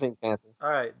 And Pink Panther. All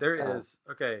right, there is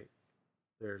okay.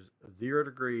 There's 0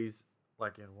 degrees,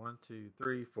 like in 1, 2,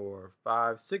 3, 4,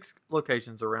 5, 6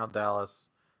 locations around Dallas.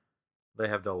 They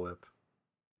have Dole Whip.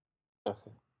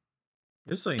 Okay.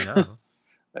 Just so you know.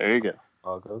 There you go.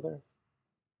 I'll go there.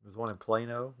 There's one in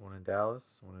Plano, one in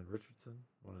Dallas, one in Richardson,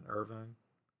 one in Irvine,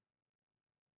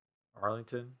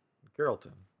 Arlington,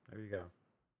 Carrollton. There you go.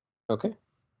 Okay.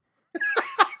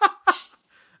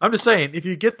 I'm just saying, if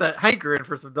you get that hankering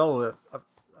for some Dole Whip,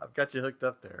 I've got you hooked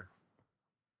up there.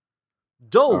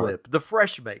 Dole Whip, the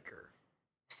fresh maker.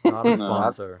 Not a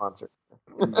sponsor.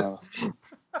 No.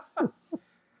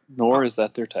 Nor is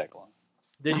that their tagline.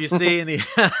 Did you see any?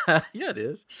 Yeah, it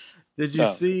is. Did you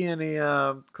see any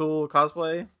cool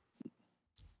cosplay?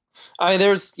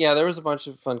 There was a bunch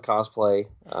of fun cosplay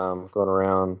going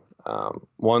around.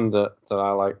 One that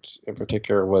I liked in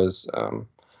particular was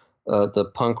the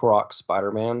punk rock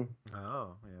Spider-Man.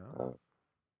 Oh,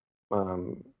 yeah.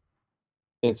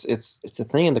 It's a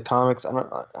thing in the comics.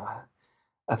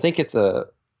 I think it's a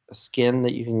skin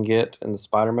that you can get in the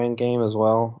Spider-Man game as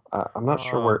well. I'm not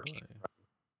sure where it came from.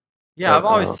 Yeah, I've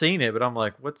always seen it, but I'm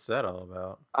like, what's that all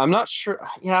about? I'm not sure.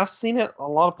 Yeah, I've seen it a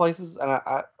lot of places, and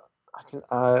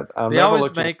they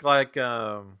always make like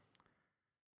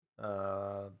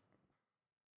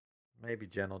maybe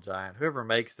Gentle Giant. Whoever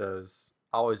makes those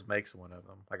always makes one of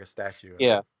them, like a statue.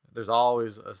 Yeah. There's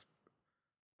always a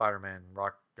Spider-Man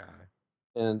rock guy.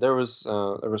 And there was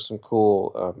some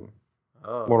cool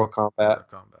Mortal Kombat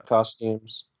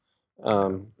costumes.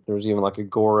 There was even like a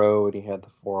Goro, and he had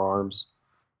the 4 arms.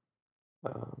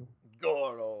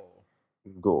 Goro.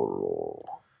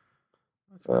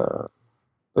 But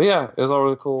yeah, it was all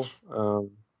really cool.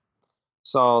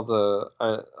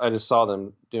 I just saw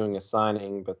them doing a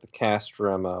signing, but the cast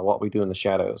from What We Do in the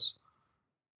Shadows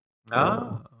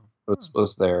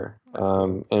was there.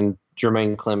 Cool. And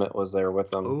Jermaine Clement was there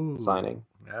with them signing.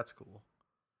 That's cool.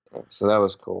 So that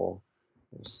was cool.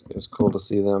 It was cool to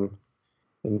see them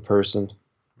in person.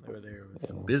 They were there with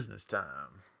some business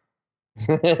time.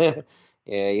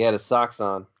 Yeah, he had his socks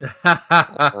on.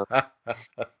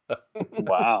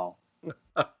 Wow.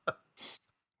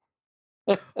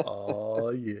 Oh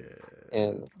yeah.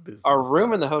 And our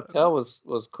room in the hotel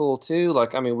was cool too.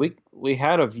 Like, I mean, we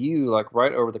had a view like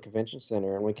right over the convention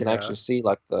center, and we can actually see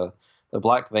like the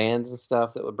black vans and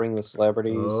stuff that would bring the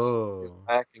celebrities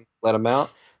back and let them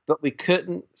out. But we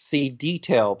couldn't see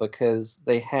detail because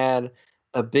they had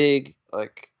a big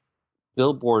like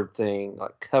billboard thing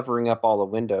like covering up all the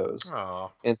windows.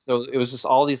 And so it was just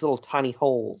all these little tiny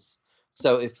holes.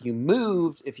 So if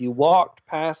you walked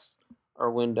past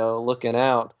our window looking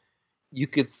out, you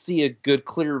could see a good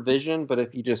clear vision, but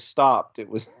if you just stopped, it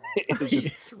was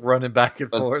just running back and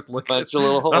forth looking bunch of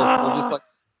little holes.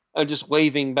 I'm just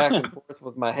waving back and forth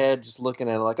with my head, just looking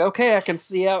at it like, okay, I can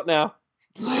see out now.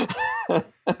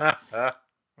 That's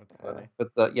funny.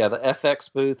 But the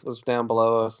FX booth was down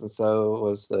below us, and so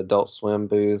was the Adult Swim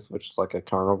booth, which is like a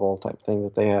carnival type thing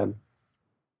that they had.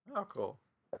 Oh, cool.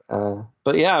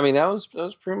 But yeah, I mean that was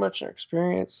pretty much our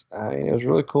experience. It was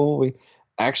really cool. We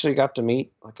actually got to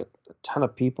meet like a ton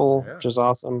of people, which is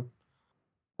awesome.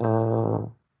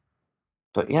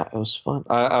 But yeah, it was fun.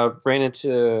 I ran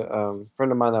into a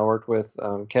friend of mine that I worked with,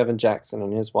 Kevin Jackson,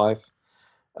 and his wife.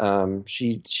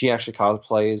 She actually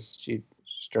cosplays. She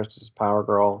dresses as Power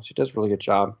Girl. She does a really good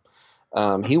job.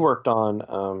 He worked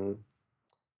on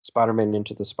Spider-Man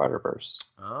Into the Spider-Verse.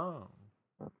 Oh.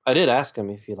 I did ask him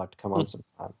if he'd like to come on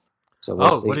sometime. So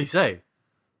we'll see. What did he say?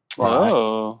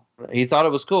 He thought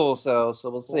it was cool, so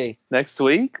we'll see. Next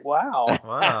week? Wow.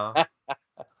 Wow.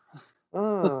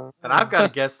 And I've got a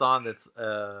guest on that's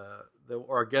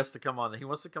or a guest to come on. He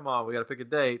wants to come on. We got to pick a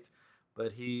date,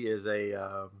 but he is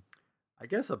I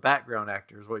guess a background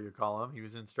actor is what you call him. He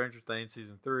was in Stranger Things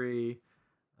season 3,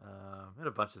 and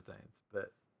a bunch of things.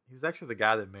 But he was actually the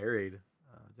guy that married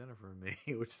Jennifer and me,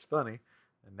 which is funny.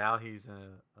 And now he's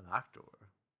an actor.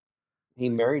 He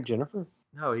married Jennifer?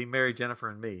 No, he married Jennifer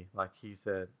and me. Like he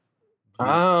said.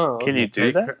 Can you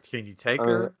do that? Can you take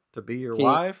her to be your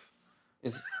wife?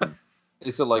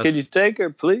 Is it like? Can you take her,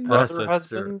 please? Brother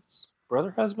husbands?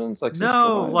 Brother husbands? Like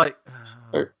no, like.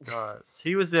 Oh, gosh.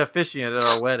 He was the officiant at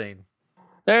our wedding.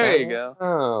 There you go.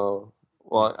 Oh,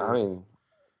 well, I mean,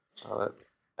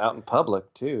 out in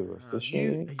public too.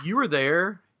 You were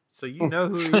there, so you know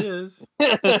who he is.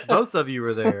 Both of you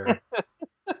were there.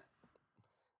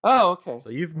 Oh, okay. So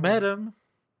you've met him.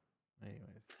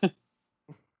 Anyways.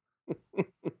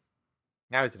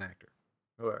 Now he's an actor.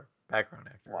 Or background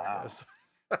actor, wow. I guess.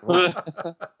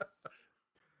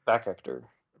 Back actor.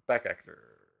 Back actor.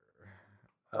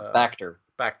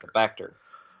 Backter.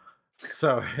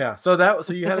 So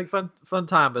you had a fun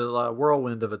time, but a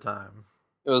whirlwind of a time.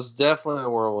 It was definitely a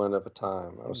whirlwind of a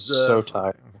time. I was so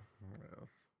tired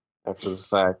after the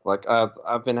fact. Like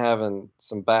I've been having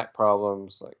some back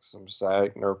problems, like some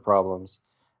sciatic nerve problems,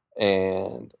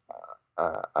 and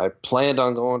I planned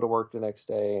on going to work the next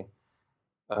day,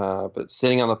 but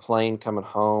sitting on the plane coming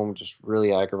home just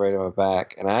really aggravated my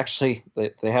back. And actually,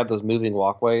 they have those moving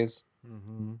walkways.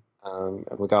 Mm-hmm. And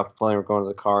we got off the plane, we're going to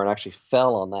the car, and actually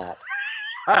fell on that.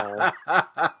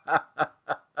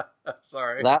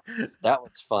 Sorry. That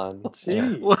was fun.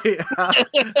 Jeez. Wait,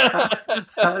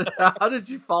 how did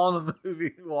you fall in the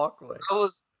movie walkway?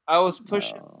 I was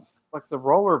pushing like the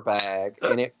roller bag,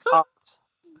 and it caught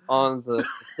on the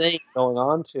thing going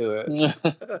onto it, and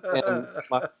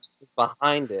my was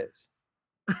behind it,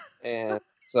 and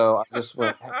so I just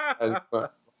went right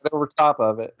over top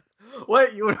of it.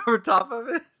 Wait, you went over top of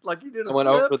it like you did? I went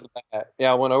over the bag.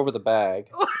 Yeah, I went over the bag.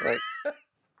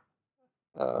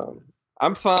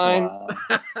 I'm fine.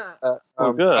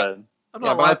 Well, good. I'm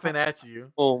not laughing at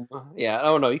you. Yeah.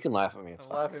 Oh no, you can laugh at me. It's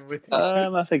I'm laughing with you.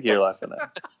 I think you're laughing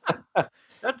at.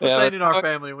 That's the thing in our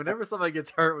family. Whenever somebody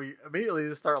gets hurt, we immediately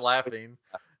just start laughing.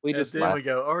 We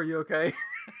go, "Oh, are you okay?"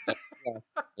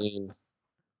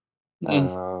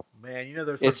 Man, you know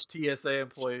there's some TSA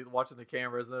employee watching the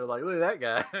cameras, and they're like, "Look at that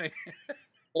guy."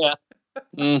 Yeah.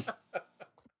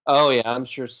 Oh yeah, I'm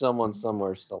sure someone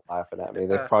somewhere is still laughing at me.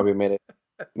 They probably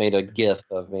made a GIF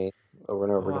of me over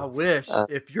and over again. I wish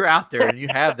if you're out there and you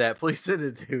have that, please send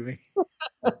it to me.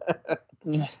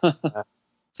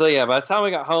 So yeah, by the time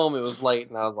we got home, it was late,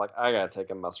 and I was like, I gotta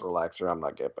take a muscle relaxer. I'm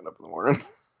not getting up in the morning.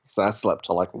 So I slept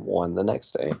till like 1 the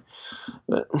next day.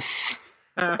 But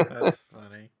that's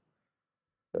funny.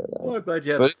 Well, I'm glad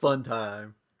you had a fun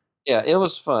time. Yeah, it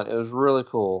was fun. It was really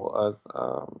cool.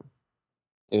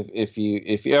 If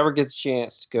you ever get the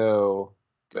chance to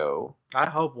go. I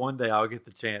hope one day I'll get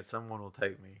the chance. Someone will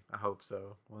take me. I hope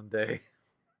so. One day.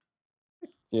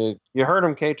 You heard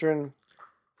him, Katrin?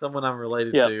 Someone I'm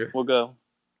related to. We'll go.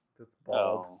 That's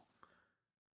bald.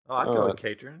 I'd go with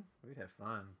Katrin. We'd have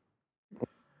fun.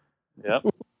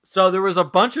 Yep. So there was a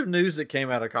bunch of news that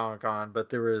came out of Comic-Con, but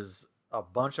there was a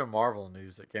bunch of Marvel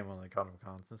news that came on the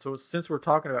Comic-Con. And so since we're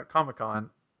talking about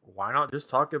Comic-Con, why not just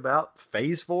talk about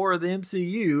Phase 4 of the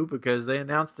MCU, because they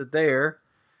announced it there.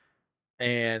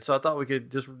 And so I thought we could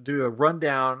just do a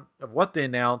rundown of what they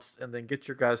announced and then get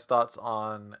your guys' thoughts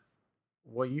on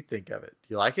what you think of it. Do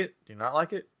you like it? Do you not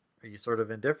like it? Are you sort of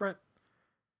indifferent?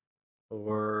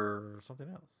 Or something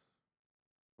else?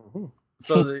 Mm-hmm.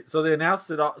 So they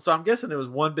announced it all. So I'm guessing it was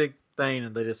one big thing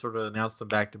and they just sort of announced them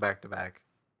back to back to back.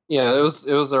 Yeah, it was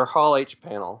their Hall H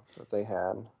panel that they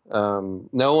had.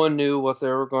 No one knew what they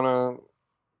were going to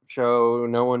show.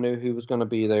 No one knew who was going to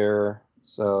be there.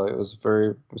 So it was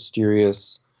very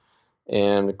mysterious.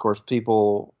 And, of course,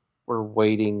 people were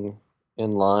waiting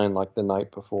in line like the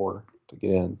night before to get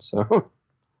in. So,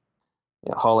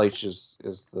 yeah, Hall H is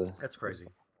the... That's crazy.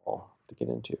 Hall to get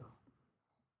into.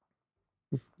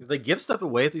 Do they give stuff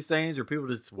away at these things, or people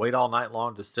just wait all night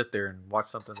long to sit there and watch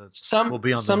something that will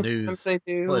be on the news? Sometimes they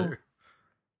do. Later?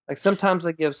 Like sometimes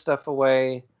they give stuff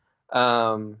away.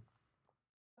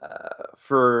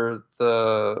 For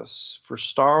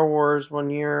Star Wars one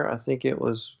year, I think it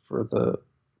was for the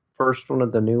first one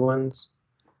of the new ones.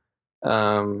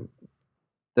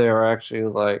 They're actually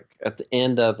like at the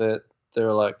end of it,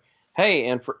 they're like, "Hey,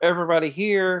 and for everybody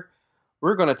here,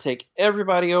 we're going to take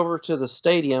everybody over to the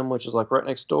stadium, which is like right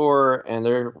next door, and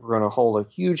we're going to hold a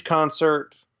huge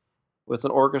concert with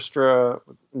an orchestra,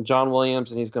 John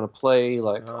Williams, and he's going to play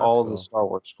like all the Star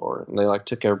Wars score." And they like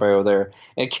took everybody over there.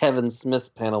 And Kevin Smith's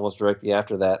panel was directly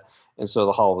after that, and so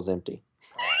the hall was empty.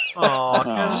 Oh,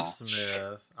 Kevin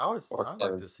Smith! I'd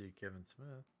like to see Kevin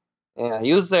Smith. Yeah,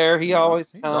 he was there. He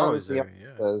always comes. Always there,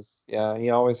 he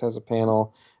always has a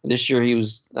panel. This year he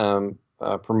was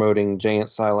promoting Jay and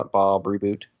Silent Bob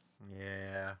reboot.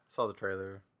 Yeah, saw the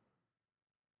trailer.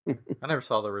 I never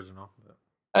saw the original. But...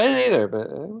 I didn't either, but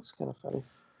it was kind of funny.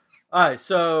 All right,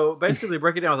 so basically they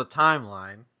break it down with a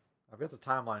timeline. I've got the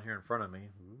timeline here in front of me.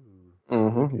 Ooh.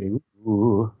 Mm-hmm.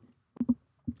 Ooh.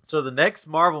 So the next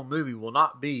Marvel movie will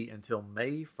not be until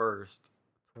May 1st,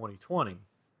 2020.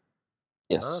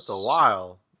 Yes. That's a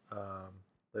while.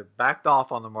 They backed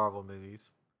off on the Marvel movies.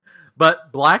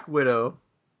 But Black Widow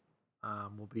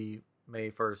will be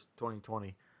May 1st,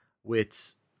 2020,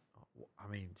 which, I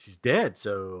mean, she's dead,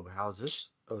 so how's this?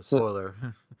 Oh, spoiler.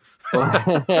 Spoiler.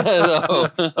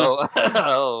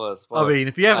 I mean,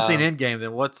 if you haven't seen Endgame,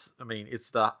 then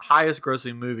it's the highest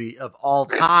grossing movie of all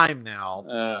time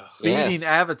now. Beating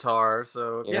Avatar,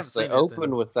 so if you haven't seen it,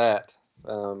 opened with that.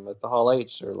 at the Hall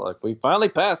H. They're like, we finally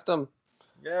passed them.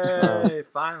 Yay!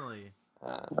 Finally.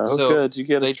 Good. You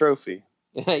get a trophy.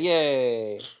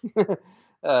 Yay!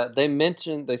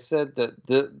 They said that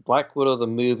the Black Widow, the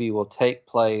movie, will take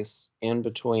place in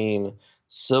between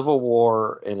Civil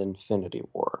War and Infinity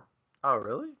War. Oh,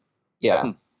 really?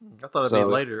 Yeah. I thought it'd be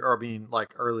later, or being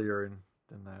like earlier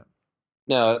than that.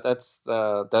 No,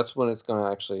 that's when it's going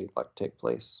to actually take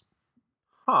place.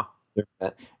 Huh.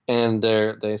 And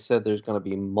they said there's going to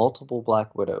be multiple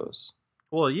Black Widows.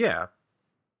 Well, yeah.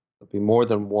 There'll be more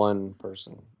than one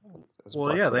person.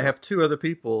 Well, yeah, they have two other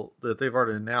people that they've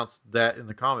already announced that in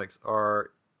the comics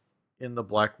are in the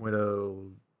Black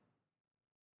Widow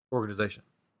organization.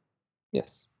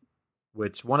 Yes.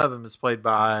 Which one of them is played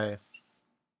by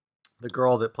the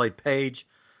girl that played Paige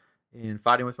in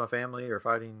Fighting with My Family, or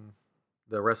Fighting,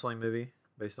 the wrestling movie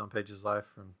based on Paige's life.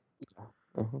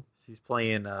 She's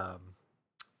playing. Why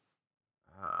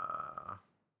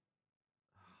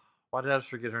did I just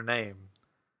forget her name?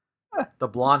 The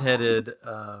blonde-headed.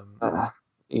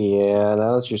 Yeah,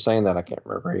 now that you're saying that, I can't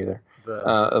remember either.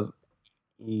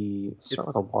 Start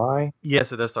with a Y?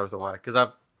 Yes, it does start with a Y, because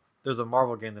there's a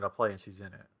Marvel game that I play and she's in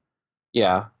it.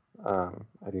 Yeah, I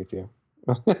do too.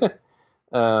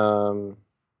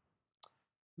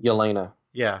 Yelena.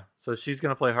 Yeah, so she's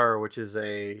gonna play her, which is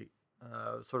a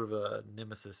sort of a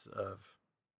nemesis of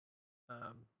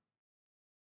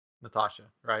Natasha,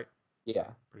 right? Yeah,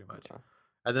 pretty much. Yeah.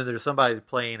 And then there's somebody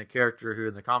playing a character who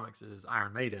in the comics is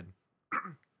Iron Maiden,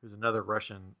 who's another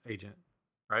Russian agent,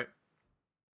 right?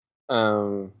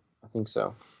 I think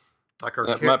so. Like her,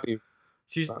 might be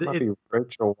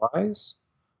Rachel Weisz.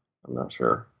 I'm not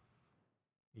sure.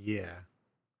 Yeah,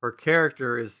 her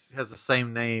character has the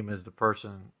same name as the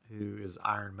person who is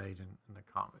Iron Maiden in the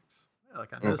comics. Yeah,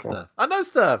 like I know stuff. I know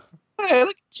stuff. Hey,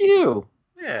 look at you.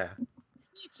 Yeah.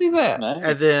 Let's see that. Nice.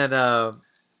 And then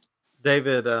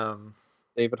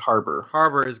David Harbour.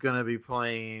 Harbour is going to be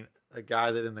playing a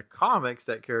guy that in the comics,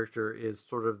 that character is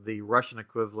sort of the Russian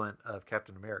equivalent of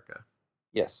Captain America.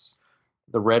 Yes.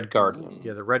 The Red Guardian.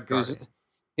 Yeah, the Red Guardian.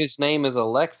 His name is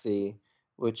Alexei,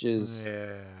 which is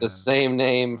the same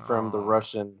name from the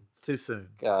Russian it's too soon.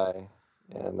 Guy.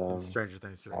 And Stranger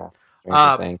Things 3.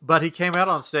 Things. But he came out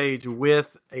on stage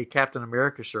with a Captain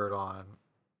America shirt on,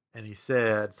 and he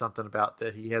said something about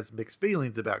that he has mixed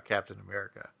feelings about Captain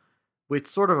America, which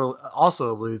sort of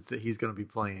also alludes that he's going to be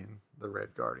playing the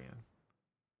Red Guardian.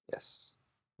 Yes.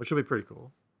 Which will be pretty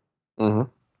cool. Mm-hmm.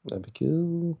 That'd be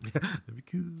cool. That'd be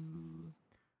cool.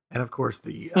 And of course,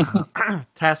 the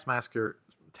Taskmaster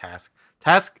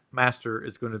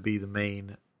is going to be the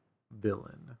main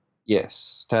villain.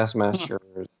 Yes, Taskmaster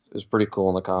is pretty cool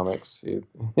in the comics.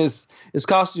 His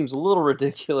costume's a little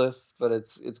ridiculous, but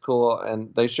it's cool.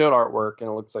 And they showed artwork, and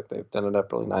it looks like they've done it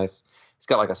up really nice. He's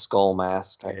got like a skull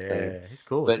mask type thing. Yeah, he's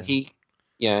cool. But he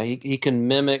can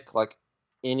mimic like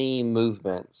any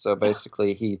movement. So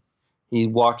basically, he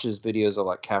watches videos of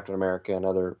like Captain America and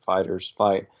other fighters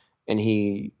fight, and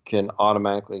he can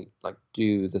automatically like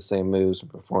do the same moves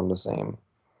and perform the same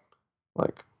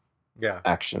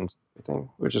actions, everything,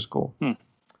 which is cool.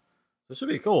 This should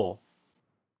be cool.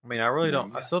 I mean,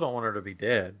 I still don't want her to be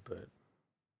dead, but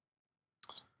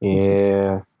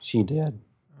yeah, she did.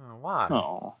 Oh, why?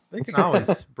 Oh. They can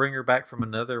always bring her back from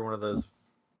another one of those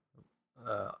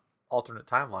alternate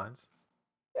timelines.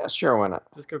 Yeah, sure, why not?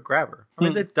 Just go grab her. I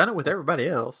mean, they've done it with everybody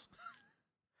else.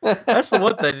 That's the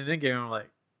one thing they didn't give him. Like,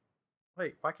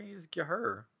 wait, why can't you just get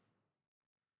her?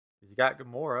 You got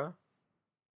Gamora,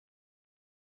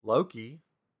 Loki.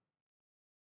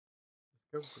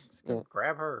 Just go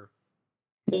grab her.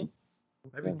 Maybe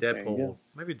Deadpool.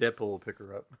 Maybe Deadpool will pick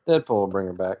her up. Deadpool will bring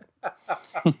her back.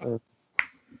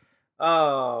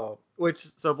 Oh,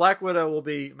 so Black Widow will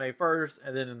be May 1st,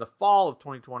 and then in the fall of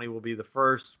 2020 will be the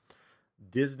first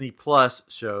Disney Plus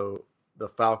show, The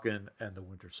Falcon and the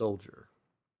Winter Soldier.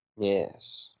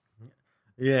 Yes.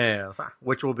 Yes,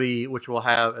 which will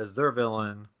have as their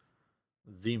villain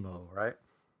Zemo, right?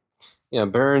 Yeah,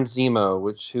 Baron Zemo,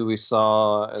 who we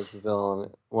saw as the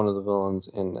villain, one of the villains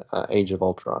in Age of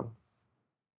Ultron.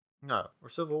 No, or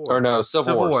Civil War. Or no,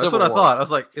 Civil War. That's what I thought. I was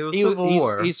like, it was Civil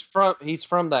War. He's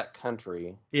from that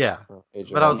country. Yeah,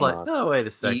 but I was like, no, wait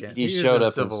a second. He showed up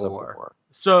in Civil War.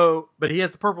 So, but he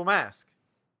has the purple mask.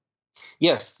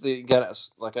 Yes, he got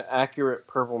like an accurate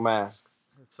purple mask.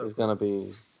 He's going to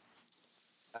be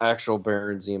actual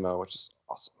Baron Zemo, which is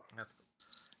awesome. That's cool.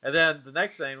 And then the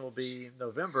next thing will be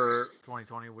November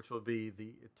 2020, which will be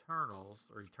the Eternals.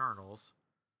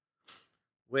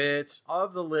 Which,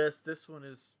 of the list, this one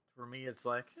is, for me, it's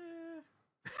like,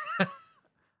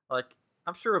 like,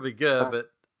 I'm sure it'll be good,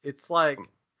 but it's like,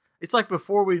 It's like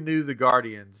before we knew the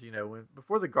Guardians.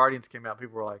 Before the Guardians came out,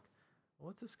 people were like,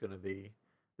 "What's this gonna be?"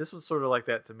 This was sort of like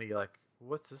that to me. Like,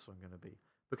 what's this one gonna be?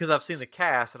 Because I've seen the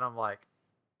cast, and I'm like,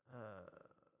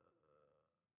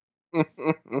 okay.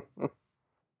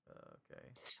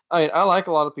 I mean, I like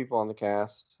a lot of people on the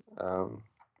cast. I'm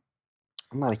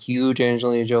not a huge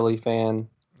Angelina Jolie fan.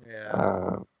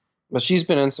 Yeah. But she's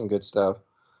been in some good stuff.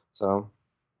 So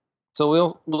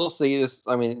we'll see this.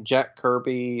 I mean, Jack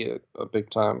Kirby, a big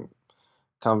time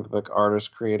comic book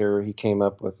artist creator, he came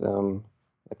up with them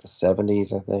like the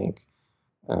 70s, I think.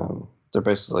 They're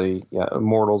basically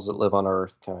immortals that live on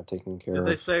Earth, kind of taking care of.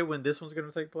 Did they say when this one's going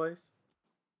to take place?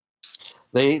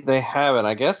 They haven't.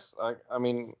 I guess. I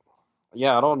mean,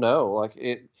 yeah, I don't know. Like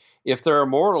if they're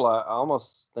immortal, I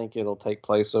almost think it'll take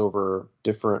place over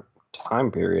different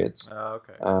time periods. Oh,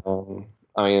 okay.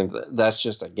 I mean, that's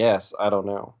just a guess. I don't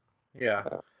know. Yeah.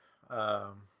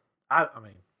 I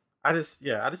just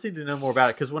need to know more about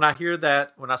it, because when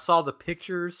I saw the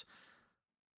pictures,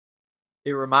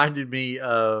 it reminded me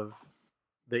of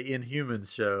the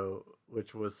Inhumans show,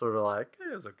 which was sort of like,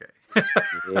 it was okay.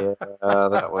 Yeah,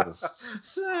 that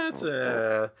was.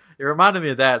 It reminded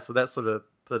me of that, so that sort of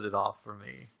put it off for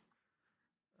me.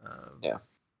 Yeah.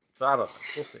 So I don't know.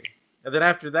 We'll see. And then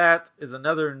after that is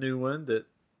another new one that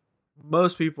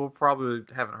most people probably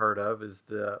haven't heard of, is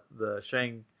the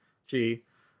Shang-Chi.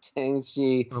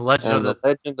 Shang-Chi, The Legend of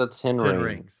the Ten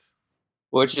Rings.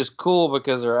 Which is cool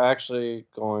because they're actually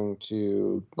going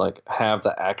to have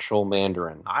the actual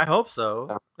Mandarin. I hope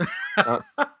so.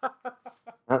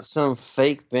 Not some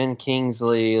fake Ben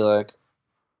Kingsley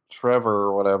Trevor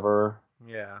or whatever.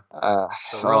 Yeah. The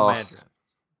real Mandarin.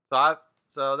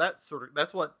 So that's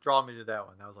what drew me to that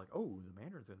one. I was like, oh, the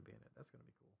Mandarin's going to be in it. That's going to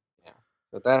be cool. Yeah.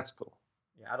 But that's cool.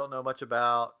 Yeah, I don't know much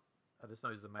about. I just know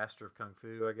he's the master of kung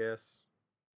fu, I guess.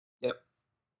 Yep.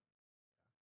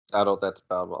 That's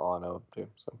about all I know too.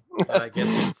 So. And I guess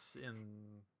it's in.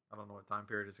 I don't know what time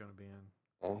period it's going to be in.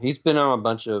 Yeah, he's been on a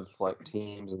bunch of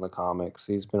teams in the comics.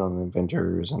 He's been on the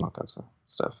Avengers and all kinds of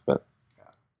stuff. But.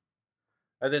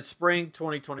 And then spring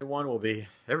 2021 will be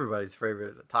everybody's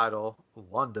favorite title,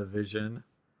 WandaVision.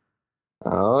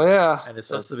 Oh yeah, and it's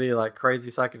supposed to be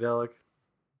crazy psychedelic,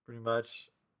 pretty much.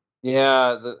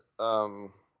 Yeah,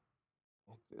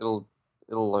 it'll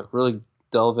really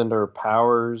delve into her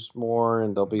powers more,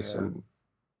 and there'll be some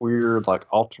weird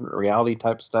alternate reality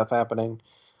type stuff happening,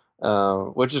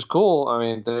 which is cool. I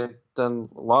mean, they've done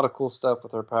a lot of cool stuff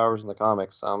with her powers in the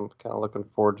comics. So I'm kind of looking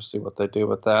forward to see what they do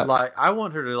with that. I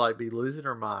want her to be losing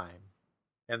her mind,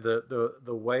 and the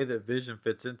way that Vision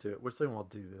fits into it, which they won't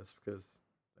do this because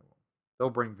they'll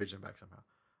bring Vision back somehow,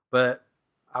 but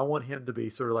I want him to be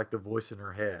sort of like the voice in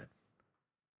her head,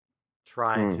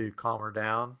 trying to calm her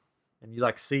down, and you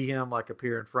see him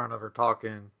appear in front of her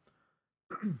talking,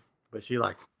 but she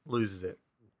loses it.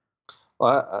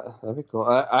 Well, that'd be cool.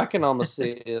 I can almost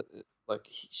see it.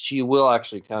 She will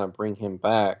actually kind of bring him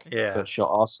back, but she'll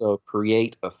also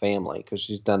create a family because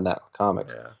she's done that in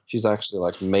comics. Yeah. She's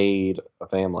actually made a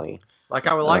family.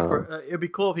 I would like for it'd be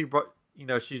cool if he brought.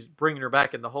 She's bringing her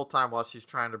back, and the whole time while she's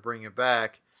trying to bring him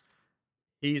back,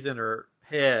 he's in her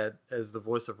head as the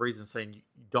voice of reason, saying,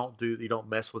 "You don't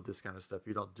mess with this kind of stuff.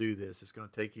 You don't do this. It's going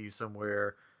to take you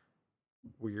somewhere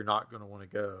where you're not going to want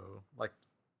to go."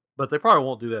 But they probably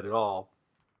won't do that at all,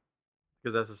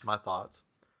 because that's just my thoughts.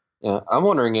 Yeah, I'm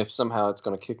wondering if somehow it's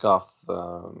going to kick off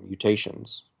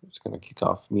mutations. It's going to kick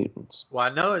off mutants. Well, I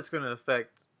know it's going to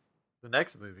affect the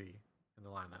next movie in the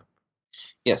lineup.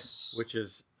 Yes.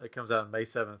 It comes out on May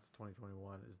 7th,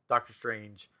 2021. Is Doctor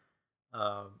Strange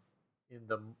in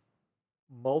the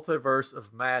Multiverse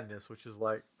of Madness, which is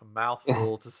a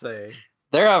mouthful to say.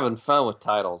 They're having fun with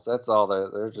titles. That's all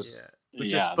they're just... Yeah.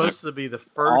 Which is supposed to be the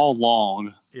first... All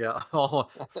long. Yeah.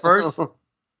 First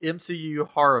MCU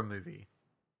horror movie.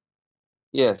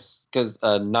 Yes, because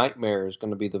Nightmare is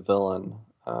going to be the villain.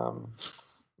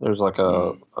 There's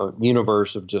a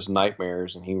universe of just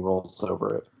nightmares, and he rolls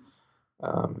over it.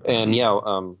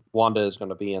 Wanda is going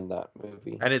to be in that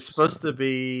movie. And it's supposed to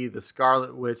be the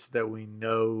Scarlet Witch that we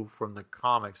know from the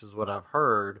comics, is what I've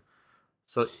heard.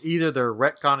 So either they're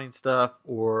retconning stuff,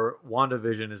 or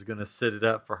WandaVision is going to set it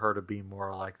up for her to be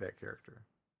more like that character.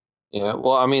 Yeah,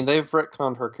 well, I mean, they've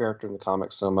retconned her character in the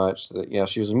comics so much that,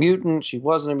 she was a mutant, she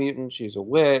wasn't a mutant, she's a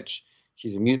witch,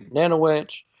 she's a mutant and a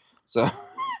witch. So,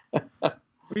 what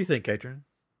do you think, Katrin?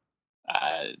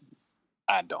 I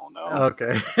don't know.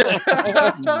 Okay.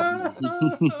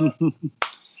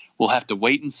 We'll have to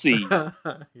wait and see. Yeah,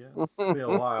 it'll be a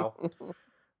while.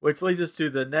 Which leads us to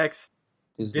the next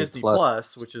Disney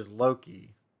Plus, which is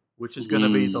Loki, which is going to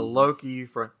be the Loki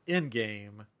from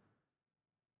Endgame.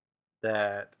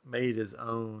 that made his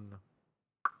own.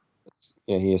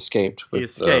 Yeah, he escaped. He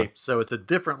escaped, so it's a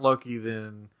different Loki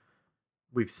than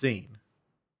we've seen.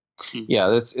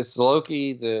 Yeah, it's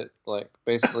Loki that, like,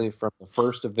 basically from the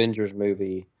first Avengers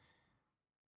movie,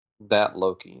 that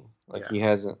Loki, like, he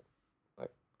hasn't like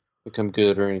become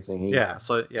good or anything. He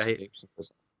so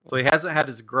he hasn't had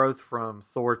his growth from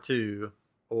Thor 2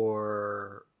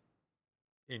 or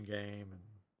Endgame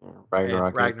and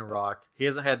Ragnarok. He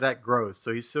hasn't had that growth,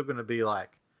 so he's still going to be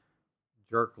like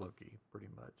jerk Loki, pretty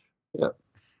much. Yep.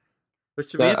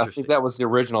 Which should be interesting. I think that was the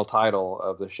original title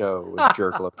of the show, was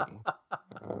Jerk Loki.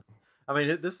 I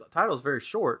mean, this title is very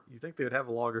short. You think they would have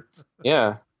a longer?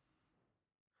 Yeah.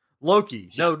 Loki.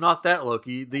 No, not that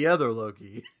Loki. The other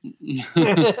Loki.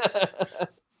 The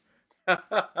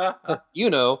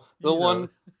one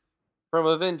from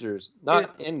Avengers,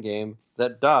 not Endgame,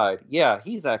 that died. Yeah,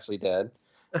 he's actually dead.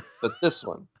 But this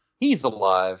one, he's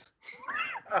alive.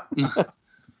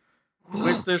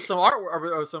 Which there's some art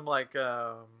or some like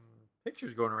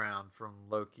pictures going around from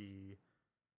Loki.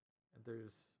 And I think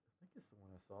it's the one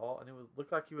I saw, and it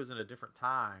looked like he was in a different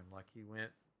time, like he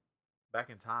went back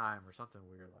in time or something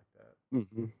weird like that.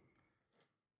 Mm-hmm.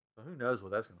 So who knows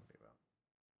what that's going to be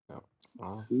about?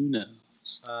 Well, who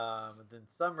knows? And then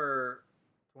summer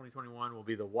 2021 will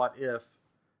be the What If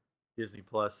Disney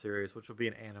Plus series, which will be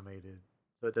an animated.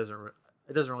 So it doesn't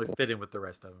really fit in with the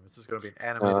rest of them. It's just going to be an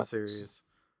animated series.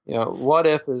 Yeah, What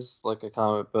If is like a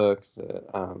comic book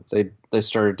that they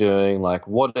started doing, like,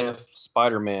 what if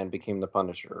Spider-Man became the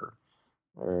Punisher,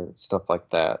 or stuff like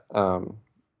that,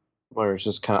 where it's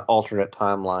just kind of alternate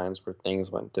timelines where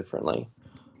things went differently,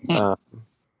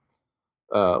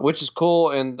 which is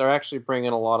cool, and they're actually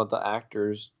bringing a lot of the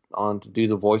actors on to do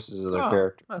the voices of their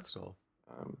characters. That's cool.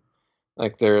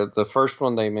 Like the first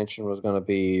one they mentioned was going to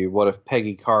be what if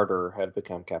Peggy Carter had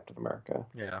become Captain America.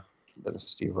 Yeah. Instead of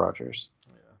Steve Rogers.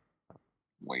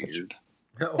 Weird.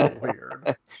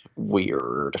 Weird.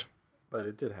 Weird. But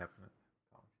it did happen.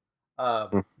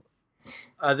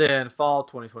 Then fall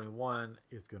 2021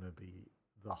 is going to be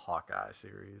the Hawkeye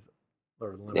series,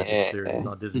 or limited series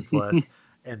on Disney Plus,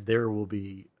 and there will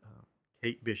be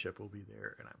Kate Bishop will be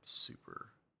there, and I'm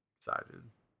super excited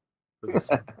for this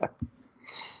one.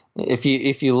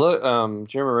 If you look,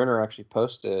 Jeremy Renner actually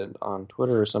posted on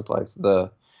Twitter or someplace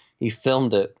he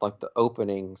filmed it, like the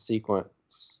opening sequence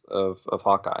of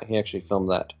Hawkeye. He actually filmed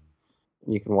that.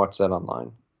 You can watch that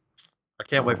online. I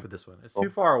can't wait for this one. It's too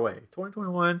far away.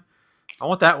 2021. I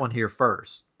want that one here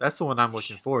first. That's the one I'm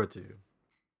looking forward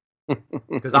to.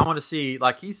 Because I want to see,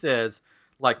 like he says,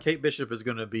 like Kate Bishop is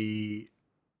going to be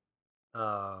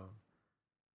the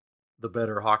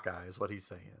better Hawkeye, is what he's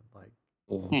saying. Like,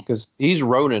 because he's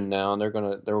Ronin now, and they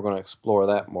were gonna explore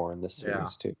that more in this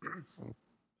series too.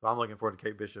 So I'm looking forward to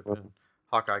Kate Bishop and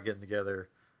Hawkeye getting together.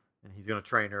 And he's going to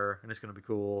train her, and it's going to be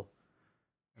cool.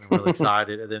 And I'm really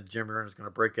excited. And then Jim Renner's going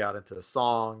to break out into a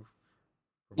song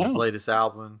from his latest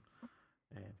album.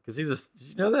 Because did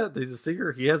you know that? He's a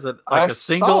singer. He has a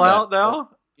single out now.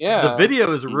 Yeah. The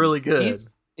video is really good.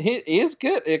 He is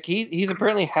good. He's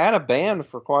apparently had a band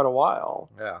for quite a while.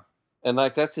 Yeah. And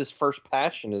like that's his first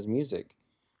passion is music.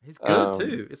 He's good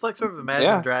too. It's like sort of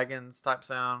Imagine Dragons type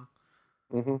sound.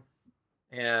 Mm-hmm.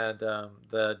 And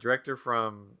the director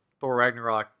from Thor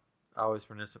Ragnarok, I always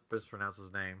mispronounce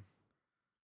his name.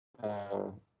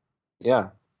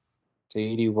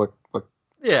 Tahiti, what?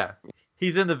 Yeah,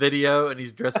 he's in the video and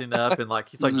he's dressing up and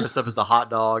he's dressed up as a hot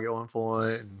dog at one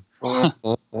point.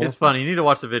 And it's funny. You need to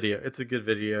watch the video. It's a good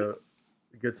video,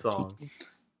 a good song.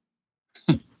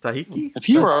 Tahiti. If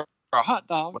you were a hot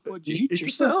dog, would you eat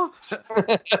yourself?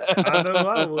 I know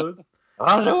I would.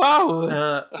 I know I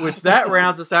would. Which that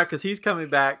rounds us out because he's coming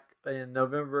back in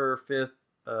November 5th.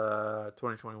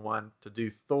 2021 to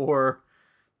do Thor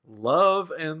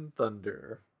Love and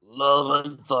Thunder.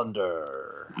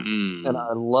 And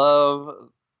I love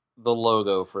the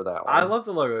logo for that one. I love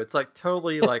the logo. It's like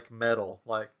totally like metal,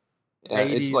 like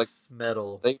 80s it's like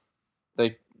metal.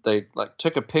 They like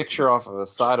took a picture off of the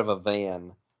side of a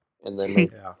van and then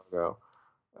made the logo.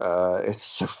 It's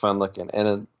so fun looking.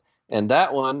 And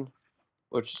that one,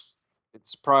 which it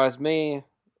surprised me,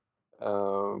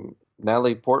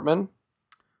 Natalie Portman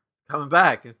coming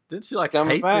back. Didn't she hate the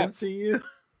MCU?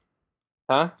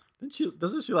 Huh?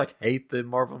 Doesn't she hate the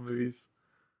Marvel movies?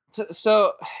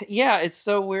 So yeah, it's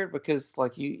so weird because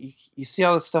you see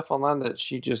all this stuff online that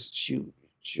she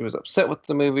was upset with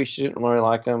the movie. She didn't really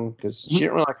like them because she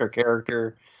didn't really like her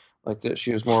character, like that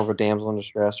she was more of a damsel in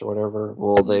distress or whatever.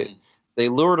 Well, they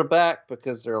lured her back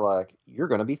because they're like, you're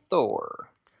gonna be Thor.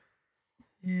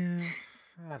 Yeah,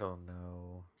 I don't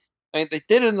know. I mean, they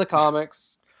did it in the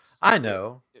comics. I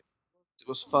know. It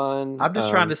was fun. I'm just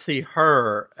trying to see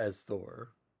her as Thor.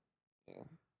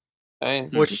 Yeah.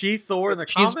 Was she Thor in the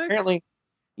comics? Apparently,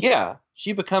 yeah,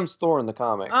 she becomes Thor in the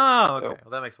comics. Oh, okay.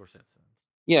 Well, that makes more sense then.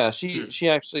 Yeah, she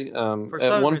actually for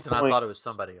some reason I thought it was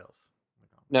somebody else.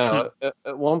 No,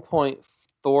 at one point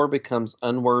Thor becomes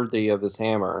unworthy of his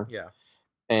hammer. Yeah.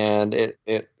 And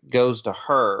it goes to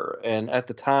her. And at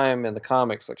the time in the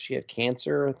comics, like she had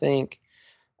cancer, I think.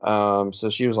 So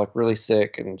she was like really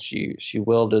sick, and she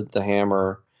wielded the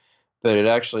hammer, but it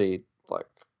actually like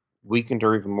weakened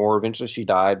her even more. Eventually, she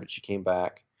died, but she came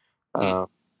back.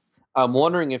 I'm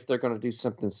wondering if they're going to do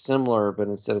something similar, but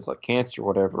instead of like cancer or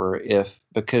whatever, if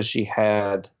because she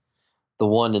had the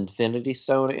one Infinity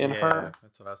Stone in her.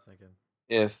 That's what I was thinking.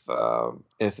 If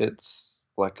it's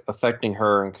like affecting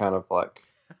her and kind of like,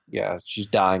 yeah, she's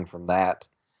dying from that,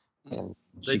 and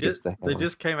she gets the hammer. They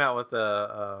just came out with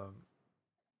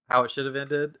how it should have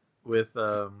ended with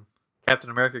Captain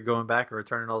America going back and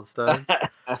returning all the stones.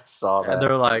 I saw that. And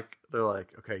they're like,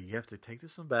 okay, you have to take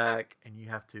this one back and you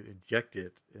have to inject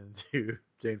it into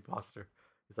Jane Foster.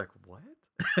 He's like, what?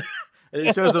 And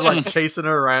it shows them like chasing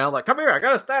her around, like, come here, I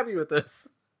gotta stab you with this.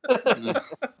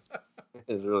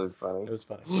 It's really funny. It was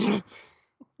funny.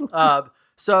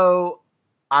 So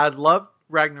I love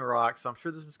Ragnarok, so I'm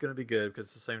sure this is going to be good because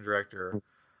it's the same director.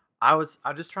 I'm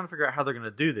just trying to figure out how they're going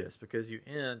to do this because you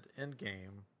end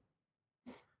Endgame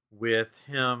with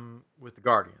him with the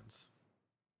Guardians.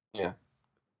 Yeah.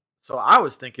 So I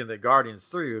was thinking that Guardians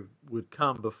 3 would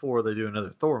come before they do another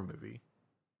Thor movie.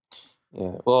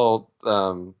 Yeah, well,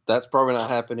 that's probably not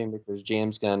happening because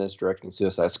James Gunn is directing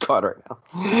Suicide Squad right now.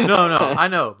 No, I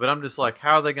know, but I'm just like,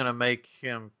 how are they going to make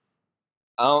him?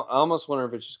 I almost wonder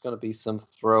if it's just going to be some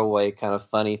throwaway kind of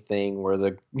funny thing where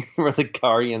the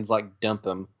Guardians like dump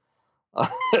him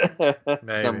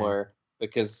somewhere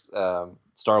because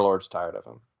Star-Lord's tired of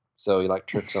him, so he like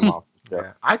tricks him off.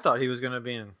 Yeah, I thought he was going to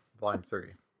be in Volume 3.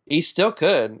 He still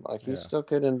could, he still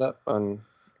could end up on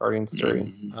Guardians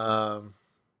 3.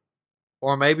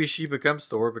 Or maybe she becomes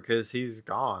Thor because he's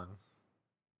gone.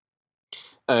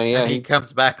 Yeah, and he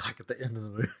comes back like at the end of the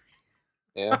movie.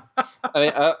 Yeah, I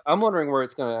mean, I'm wondering where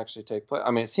it's going to actually take place. I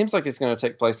mean, it seems like it's going to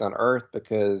take place on Earth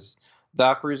because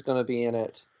Valkyrie's going to be in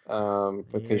it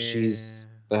because she's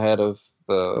the head of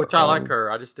the. Which I like her.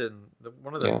 I just didn't.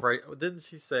 One of the didn't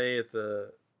she say at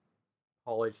the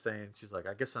Hall H thing? She's like,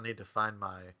 I guess I need to find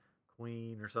my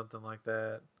queen or something like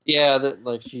that. Yeah,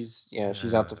 she's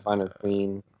out to find her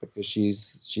queen because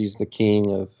she's the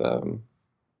king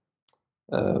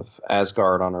of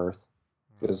Asgard on Earth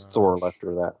because Thor left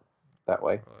her that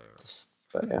way.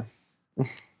 But yeah,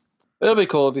 it'll be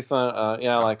cool. It'll be fun.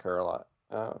 I like her a lot.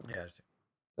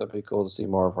 It'll be cool to see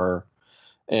more of her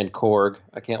and Korg.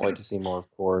 I can't wait to see more of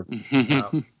Korg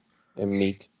and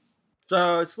Meek.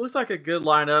 So it looks like a good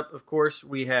lineup. Of course,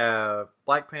 we have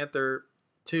Black Panther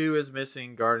 2 is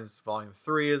missing. Guardians Volume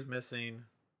 3 is missing.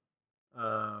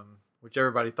 Which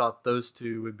everybody thought those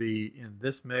two would be in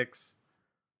this mix.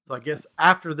 So I guess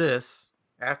after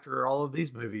all of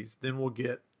these movies, then we'll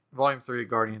get Volume 3 of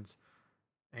Guardians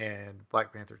and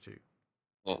Black Panther 2.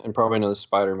 Yeah, and probably another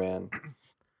Spider-Man.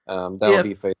 That'll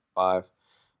be Phase 5.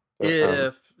 But,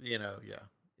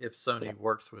 if Sony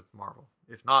works with Marvel.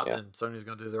 If not, then Sony's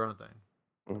going to do their own thing.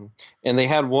 Mm-hmm. And they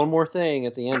had one more thing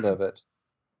at the end of it.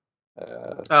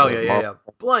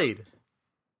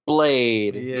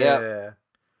 Blade. Yeah.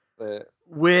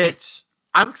 Which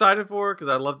I'm excited for because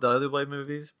I love the other Blade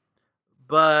movies.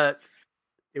 But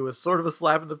it was sort of a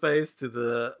slap in the face to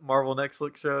the Marvel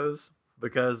Netflix shows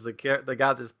because the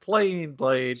guy that's playing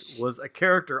Blade was a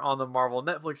character on the Marvel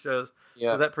Netflix shows.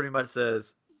 Yeah. So that pretty much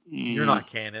says, you're not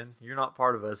canon. You're not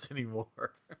part of us anymore.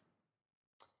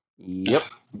 Yep.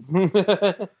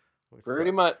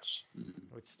 Pretty much.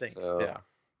 Which stinks, yeah.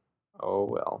 Oh,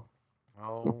 well.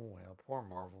 Poor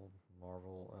Marvel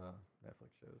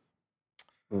Netflix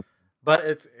shows. But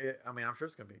I'm sure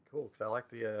it's going to be cool because I like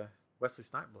the Wesley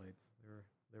Snipes Blades.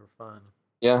 They were fun.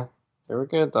 Yeah, they were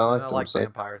good. I like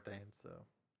vampire things. So.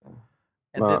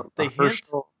 And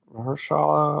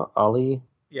Mahershala Ali.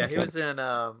 Yeah, he was in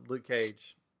Luke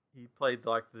Cage. He played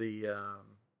like the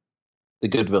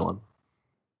good villain.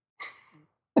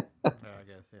 I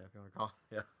guess, if you want to call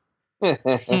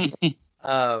it.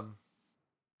 Yeah.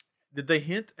 Did they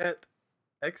hint at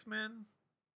X-Men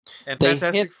and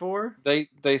Fantastic Four?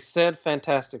 They said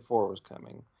Fantastic Four was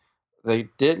coming. They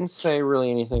didn't say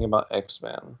really anything about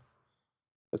X-Men,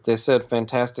 but they said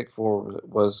Fantastic Four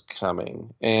was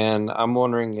coming, and I'm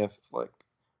wondering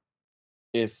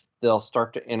if they'll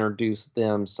start to introduce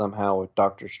them somehow with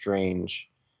Doctor Strange,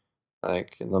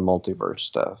 like in the multiverse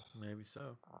stuff. Maybe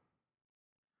so.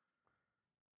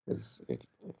 because it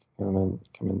can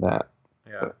come in that.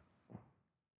 Yeah. But,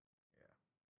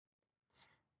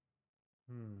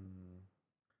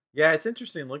 Yeah, it's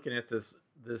interesting looking at this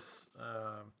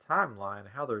timeline,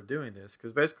 how they're doing this,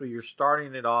 because basically you're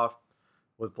starting it off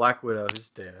with Black Widow, who's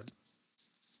dead.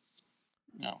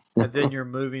 No. And then you're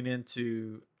moving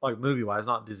into, like, movie-wise,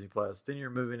 not Disney Plus. Then you're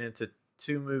moving into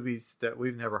 2 movies that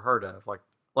we've never heard of.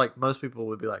 Like most people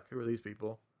would be like, who are these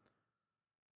people?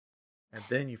 And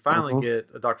then you finally get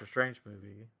a Doctor Strange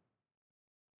movie.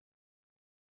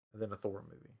 And then a Thor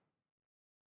movie.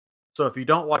 So if you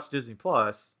don't watch Disney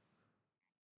Plus,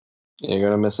 you're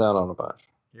going to miss out on a bunch.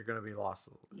 You're going to be lost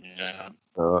a little bit. Yeah.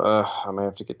 So I may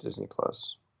have to get Disney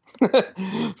Plus.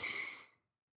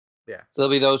 Yeah. There'll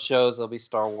be those shows. There'll be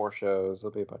Star Wars shows.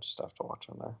 There'll be a bunch of stuff to watch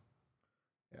on there.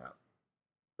 Yeah.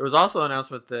 There was also an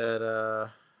announcement that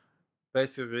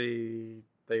basically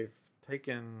they've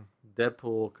taken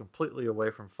Deadpool completely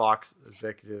away from Fox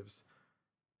executives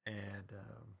and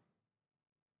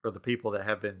for the people that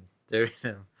have been doing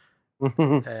him.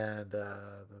 And the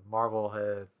Marvel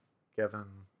head, Kevin,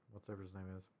 whatever his name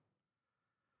is,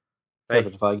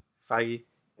 Kevin Feige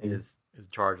is in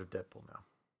charge of Deadpool now.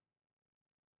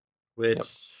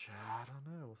 Which, I don't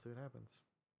know. We'll see what happens.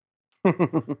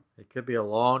 It could be a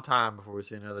long time before we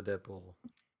see another Deadpool.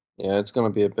 Yeah, it's going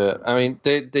to be a bit. I mean,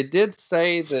 they did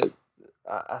say that.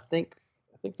 I think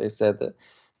they said that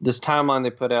this timeline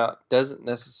they put out doesn't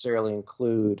necessarily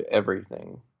include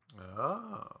everything.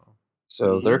 Oh.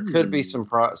 So there could be some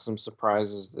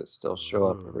surprises that still show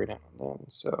up every now and then.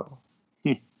 So,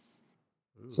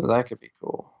 so that could be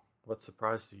cool. What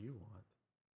surprise do you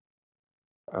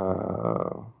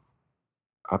want?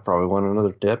 I probably want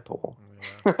another Deadpool.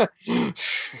 Yeah.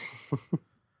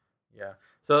 Yeah.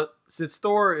 So since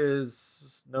Thor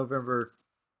is November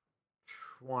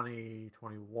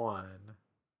 2021,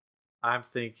 I'm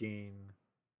thinking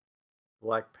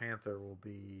Black Panther will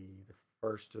be the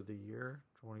first of the year,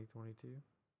 2022.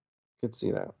 Could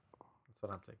see that. That's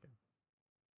what I'm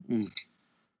thinking.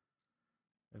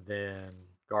 And then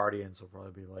Guardians will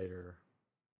probably be later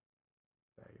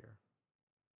that year.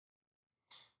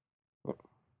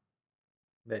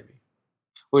 Maybe.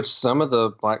 Which some of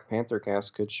the Black Panther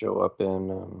cast could show up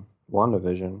in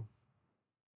WandaVision.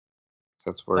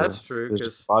 That's where that's true.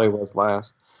 His body was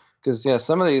last. Because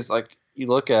some of these, like, you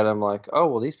look at them like, oh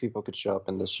well, these people could show up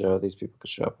in this show. These people could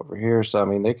show up over here. So I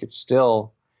mean, you could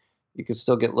still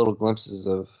get little glimpses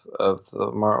of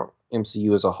the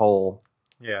MCU as a whole.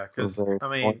 Yeah, because I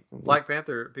mean, Black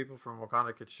Panther, people from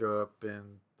Wakanda could show up in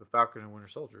the Falcon and Winter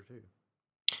Soldier too.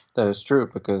 That is true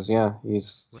because he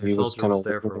was kind of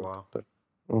there for a while. But,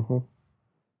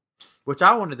 which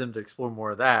I wanted them to explore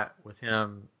more of that with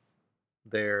him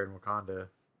there in Wakanda.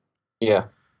 Yeah,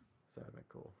 that'd been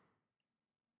cool.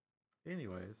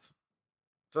 Anyways,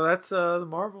 so that's the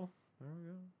Marvel.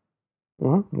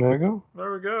 There we go.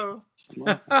 There we go.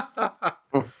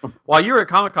 While you were at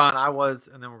Comic-Con, I was,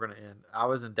 and then we're going to end. I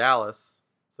was in Dallas,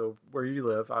 so where you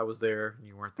live, I was there, and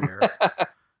you weren't there.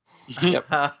 Yep.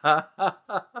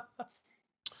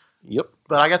 Yep.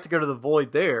 But I got to go to the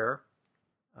Void there,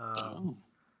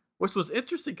 which was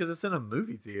interesting because it's in a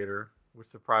movie theater, which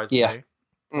surprised me. I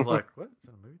was like, "What? It's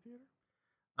in a movie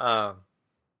theater?"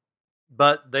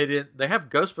 But they didn't. They have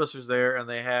Ghostbusters there, and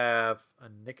they have a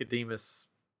Nicodemus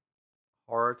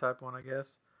horror type one, I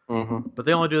guess. But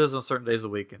they only do those on certain days of the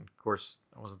week, and of course,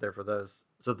 I wasn't there for those.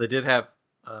 So they did have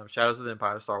Shadows of the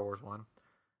Empire, the Star Wars one,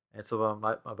 and so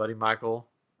my buddy Michael,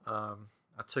 I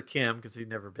took him because he'd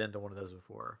never been to one of those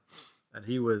before, and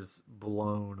he was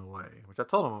blown away. Which I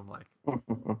told him, I'm like,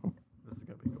 this is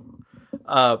gonna be cool.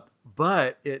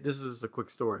 But this is a quick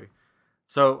story.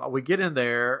 So we get in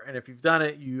there, and if you've done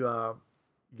it, you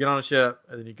get on a ship,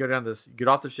 and then you go down this. You get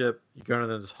off the ship, you go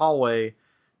down this hallway,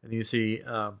 and you see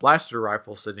blaster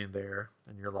rifles sitting there,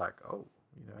 and you're like, oh,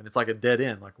 and it's like a dead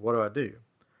end. Like, what do I do?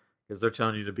 Because they're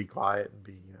telling you to be quiet and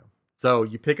be, So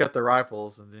you pick up the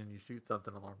rifles, and then you shoot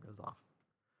something, alarm goes off.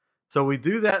 So we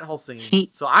do that whole scene.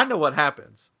 So I know what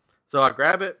happens. So I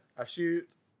grab it, I shoot,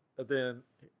 and then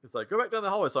it's like, go back down the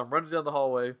hallway. So I'm running down the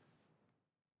hallway.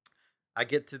 I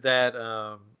get to that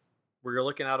where you're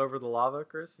looking out over the lava,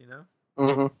 Chris, Yeah.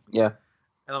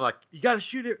 And I'm like, you got to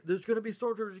shoot it. There's going to be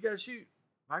stormtroopers. You got to shoot,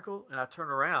 Michael. And I turn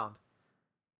around,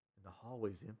 and the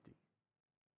hallway's empty.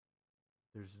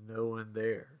 There's no one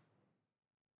there.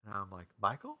 And I'm like,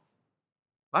 Michael,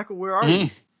 where are you?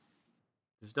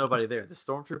 There's nobody there. The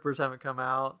stormtroopers haven't come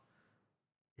out.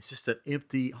 It's just an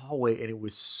empty hallway, and it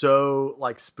was so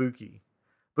spooky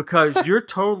because you're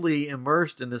totally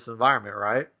immersed in this environment,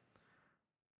 right?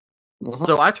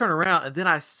 So I turn around, and then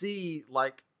I see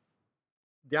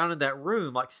down in that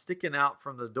room, like sticking out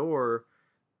from the door,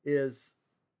 is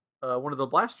one of the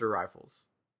blaster rifles,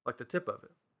 like the tip of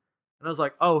it. And I was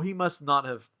like, oh, he must not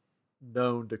have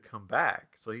known to come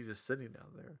back, so he's just sitting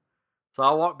down there. So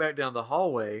I walk back down the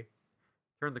hallway,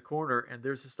 turn the corner, and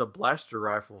there's just a blaster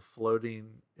rifle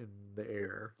floating in the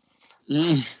air.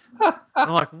 I'm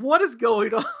like, what is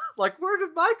going on? Like, where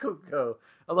did Michael go?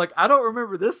 I'm like, I don't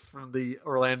remember this from the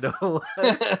Orlando one.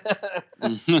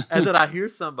 And then I hear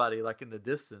somebody like in the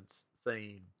distance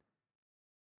saying,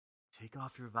 take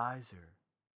off your visor.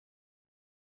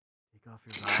 Take off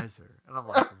your visor. And I'm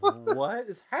like, what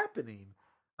is happening?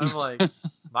 I'm like,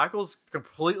 Michael's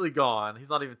completely gone. He's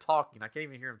not even talking. I can't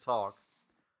even hear him talk.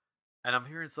 And I'm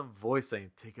hearing some voice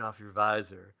saying, take off your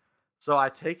visor. So I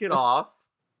take it off.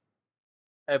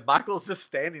 And Michael's just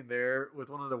standing there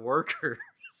with one of the workers.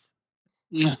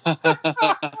 And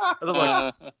I'm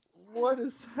like, what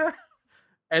is that?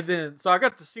 And then, so I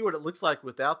got to see what it looks like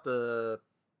without the,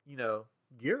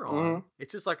 gear on. Mm-hmm.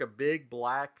 It's just like a big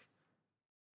black,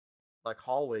 like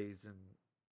hallways and,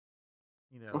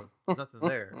 there's nothing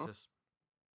there. It's just.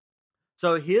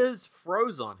 So his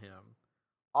froze on him.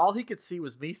 All he could see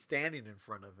was me standing in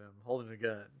front of him holding a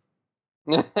gun.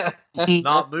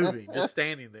 Not moving, just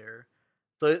standing there.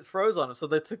 So it froze on him. So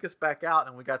they took us back out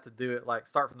and we got to do it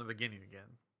start from the beginning again.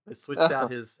 They switched out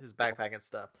his backpack and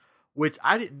stuff, which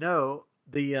I didn't know.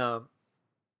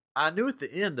 I knew at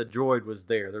the end the droid was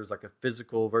there. There was like a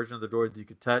physical version of the droid that you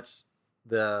could touch.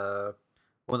 The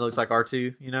one that looks like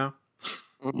R2, I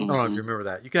don't know if you remember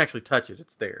that. You can actually touch it.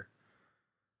 It's there.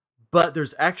 But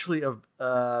there's actually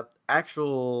a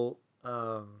actual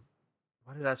why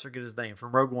did I forget his name?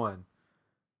 From Rogue One.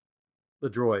 The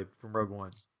droid from Rogue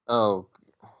One.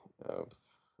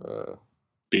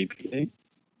 BB-8?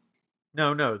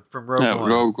 No, from Rogue One.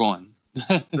 Rogue One.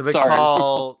 The big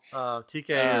tall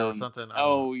TK or something.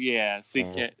 Yeah,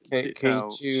 K2.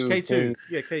 K2.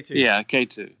 Yeah, K2. Yeah,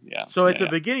 K2. Yeah. So at the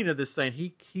beginning of this thing,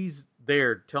 he's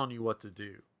there telling you what to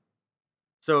do.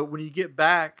 So when you get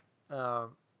back,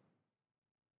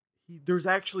 there's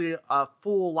actually a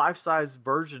full life-size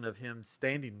version of him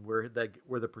standing where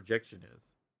the projection is.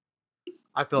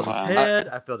 I felt his head,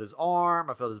 I felt his arm,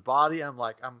 I felt his body. I'm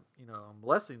like, I'm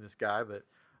blessing this guy, but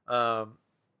I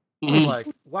was like,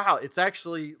 wow, it's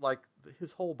actually like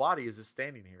his whole body is just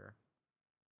standing here.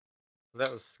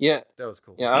 That was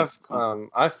cool. Yeah,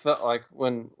 I felt like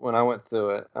when I went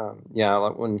through it,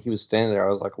 like when he was standing there, I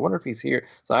was like, I wonder if he's here.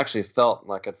 So I actually felt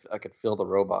like I could feel the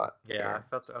robot. Yeah, I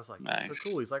felt that. I was like, nice. That's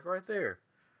so cool. He's like right there.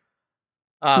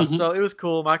 So it was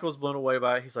cool. Michael was blown away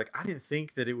by it. He's like, I didn't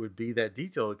think that it would be that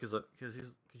detailed because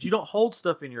you don't hold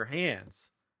stuff in your hands,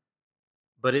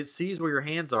 but it sees where your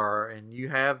hands are, and you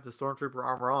have the Stormtrooper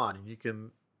armor on, and you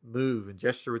can move and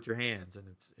gesture with your hands, and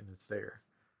it's there.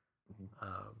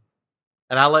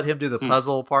 And I let him do the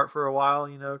puzzle part for a while,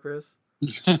 Chris.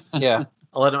 Yeah.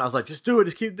 I was like, just do it,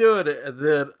 just keep doing it. And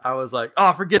then I was like,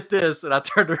 oh, forget this. And I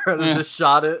turned around and just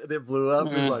shot it, and it blew up.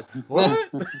 It was like,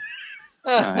 what?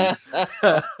 Nice.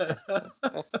 It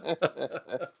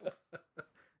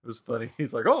was funny.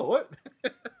 He's like, oh, what?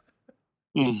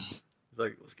 He's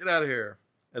like, let's get out of here.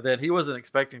 And then he wasn't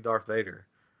expecting Darth Vader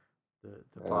to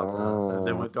pop up. And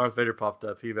then when Darth Vader popped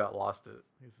up, he about lost it.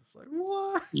 He's just like,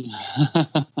 what?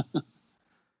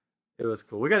 It was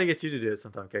cool. We got to get you to do it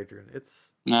sometime, Catherine.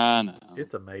 It's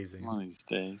amazing. One of these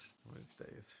days.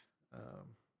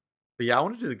 But yeah, I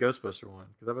want to do the Ghostbuster one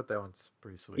because I bet that one's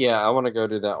pretty sweet. Yeah, I want to go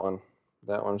do that one.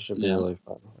 That one should be really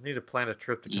fun. I need to plan a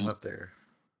trip to come up there.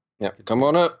 Yeah, come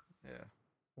on up. Yeah,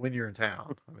 when you're in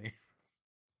town. I mean.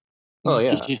 Oh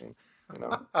yeah.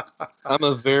 I'm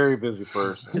a very busy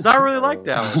person. Because I really like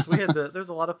Dallas. There's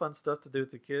a lot of fun stuff to do with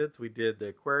the kids. We did the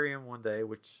aquarium one day,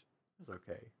 which was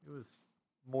okay. It was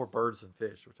more birds than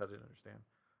fish, which I didn't understand.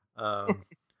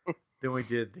 Then we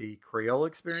did the Crayola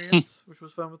experience, which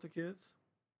was fun with the kids.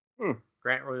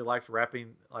 Grant really liked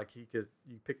wrapping. Like you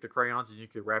pick the crayons and you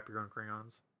could wrap your own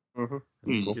crayons. And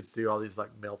you could do all these like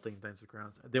melting things with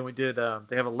crayons. And then we did.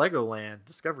 They have a Legoland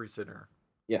Discovery Center.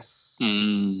 Yes.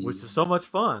 Which is so much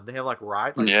fun. They have like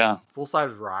full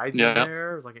size rides in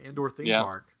there. It's like an indoor theme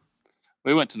park.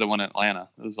 We went to the one in Atlanta.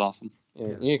 It was awesome. Yeah,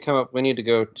 you need to come up. We need to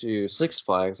go to Six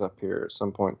Flags up here at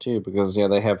some point too, because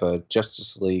they have a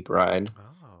Justice League ride.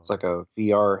 Oh. It's like a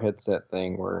VR headset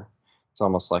thing where it's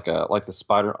almost like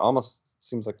almost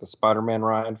seems like the Spider-Man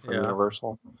ride from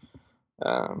Universal. We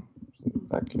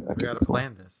got to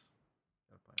plan this.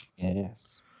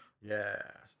 Yes.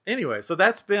 Anyway, so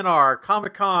that's been our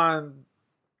Comic-Con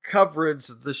coverage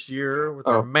this year with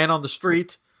our man on the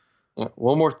street. Yeah.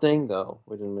 One more thing though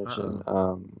we didn't mention,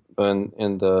 but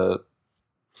in the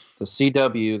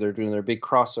CW they're doing their big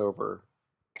crossover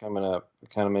coming up. We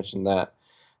kind of mentioned that.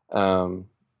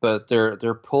 But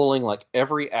they're pulling like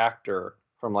every actor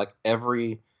from like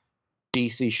every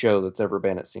DC show that's ever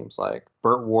been. It seems like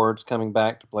Burt Ward's coming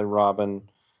back to play Robin.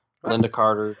 What? Linda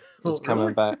Carter is coming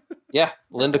Really? back. Yeah,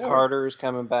 Linda Carter is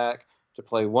coming back to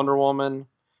play Wonder Woman.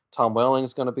 Tom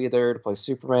Welling's going to be there to play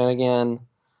Superman again.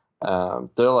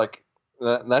 They're like,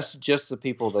 that's just the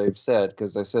people they've said,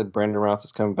 because they said Brandon Routh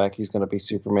is coming back. He's going to be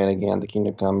Superman again, the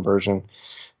Kingdom Come version.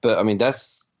 But I mean,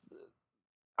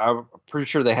 I'm pretty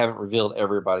sure they haven't revealed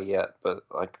everybody yet, but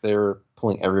like they're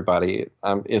pulling everybody.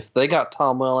 If they got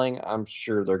Tom Welling, I'm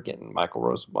sure they're getting Michael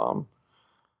Rosenbaum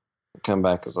to come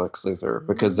back as Lex Luthor,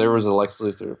 because there was a Lex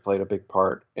Luthor who played a big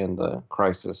part in the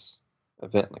Crisis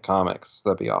event in the comics.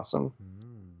 That'd be awesome.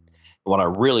 What I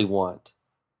really want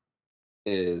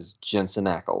is Jensen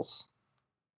Ackles.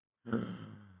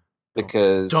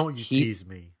 Because don't you tease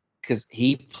me. Because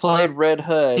he played Red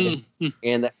Hood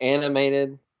in the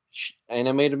animated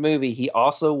movie. He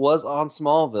also was on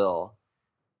Smallville.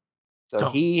 So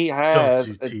he has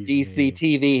a DC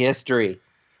TV history.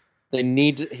 They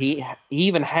need to, he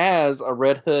even has a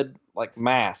Red Hood like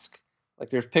mask.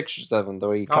 Like there's pictures of him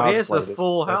though he cosplayed. He has the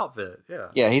full outfit.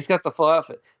 Yeah, he's got the full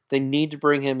outfit. They need to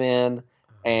bring him in,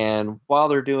 and while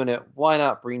they're doing it, why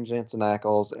not bring Jensen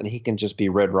Ackles and he can just be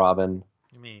Red Robin?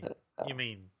 You mean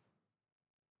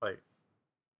wait.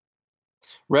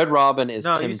 Red Robin is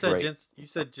no, Tim you said Drake. You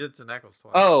said Jensen Ackles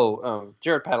twice. Oh,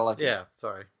 Jared Padalecki. Yeah,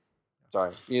 sorry.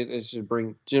 You should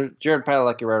bring Jared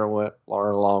Padalecki right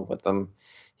along with them.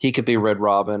 He could be Red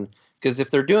Robin, because if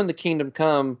they're doing the Kingdom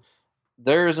Come,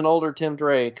 there is an older Tim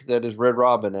Drake that is Red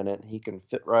Robin in it. He can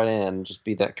fit right in and just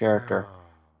be that character.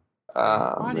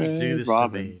 Why do you do this to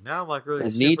me? Now I'm like really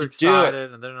super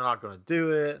excited, and then they're not going to do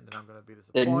it, and then I'm going to be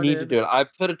disappointed. They need to do it. I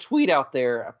put a tweet out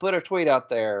there.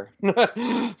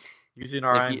 Using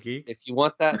our I'm Geek? If you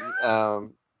want that,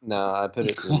 no, I put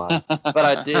it through mine. But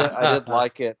I did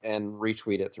like it and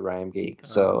retweet it through I Am Geek.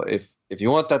 So if you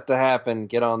want that to happen,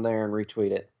 get on there and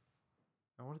retweet it.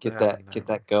 Get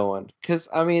that going. Because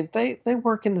I mean, they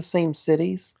work in the same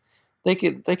cities. They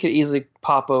could easily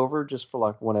pop over just for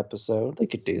like one episode. They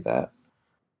could do that.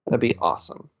 That'd be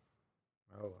awesome.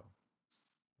 Oh well,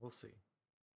 we'll see.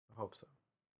 I hope so.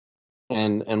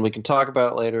 And we can talk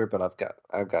about it later. But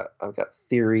I've got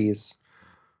theories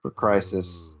for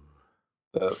Crisis.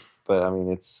 But I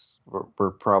mean,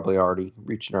 we're probably already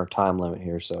reaching our time limit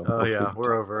here. So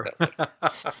we're over.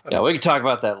 Yeah, we can talk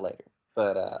about that later.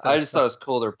 But I just thought it was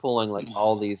cool. They're pulling like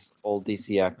all these old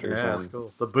DC actors. Yeah, it's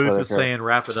cool. The booth is saying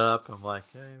 "wrap it up." I'm like,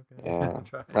 hey, okay.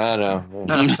 Yeah, I know.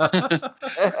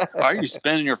 Yeah. Why are you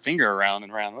spinning your finger around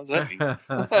and around? What does that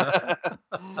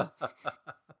mean?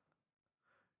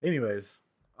 Anyways,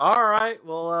 all right.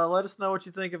 Well, let us know what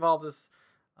you think of all this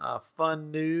fun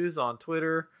news on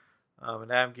Twitter, an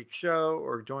Adam Geek Show,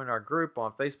 or join our group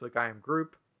on Facebook. I Am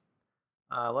Group.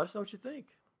 Let us know what you think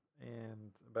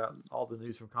and about all the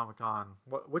news from Comic-Con.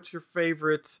 What's your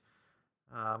favorite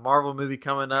Marvel movie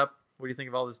coming up? What do you think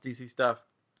of all this DC stuff?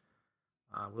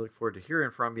 We look forward to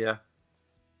hearing from you.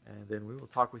 And then we will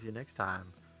talk with you next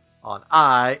time on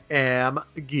I Am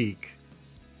Geek.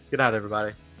 Good night,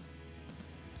 everybody.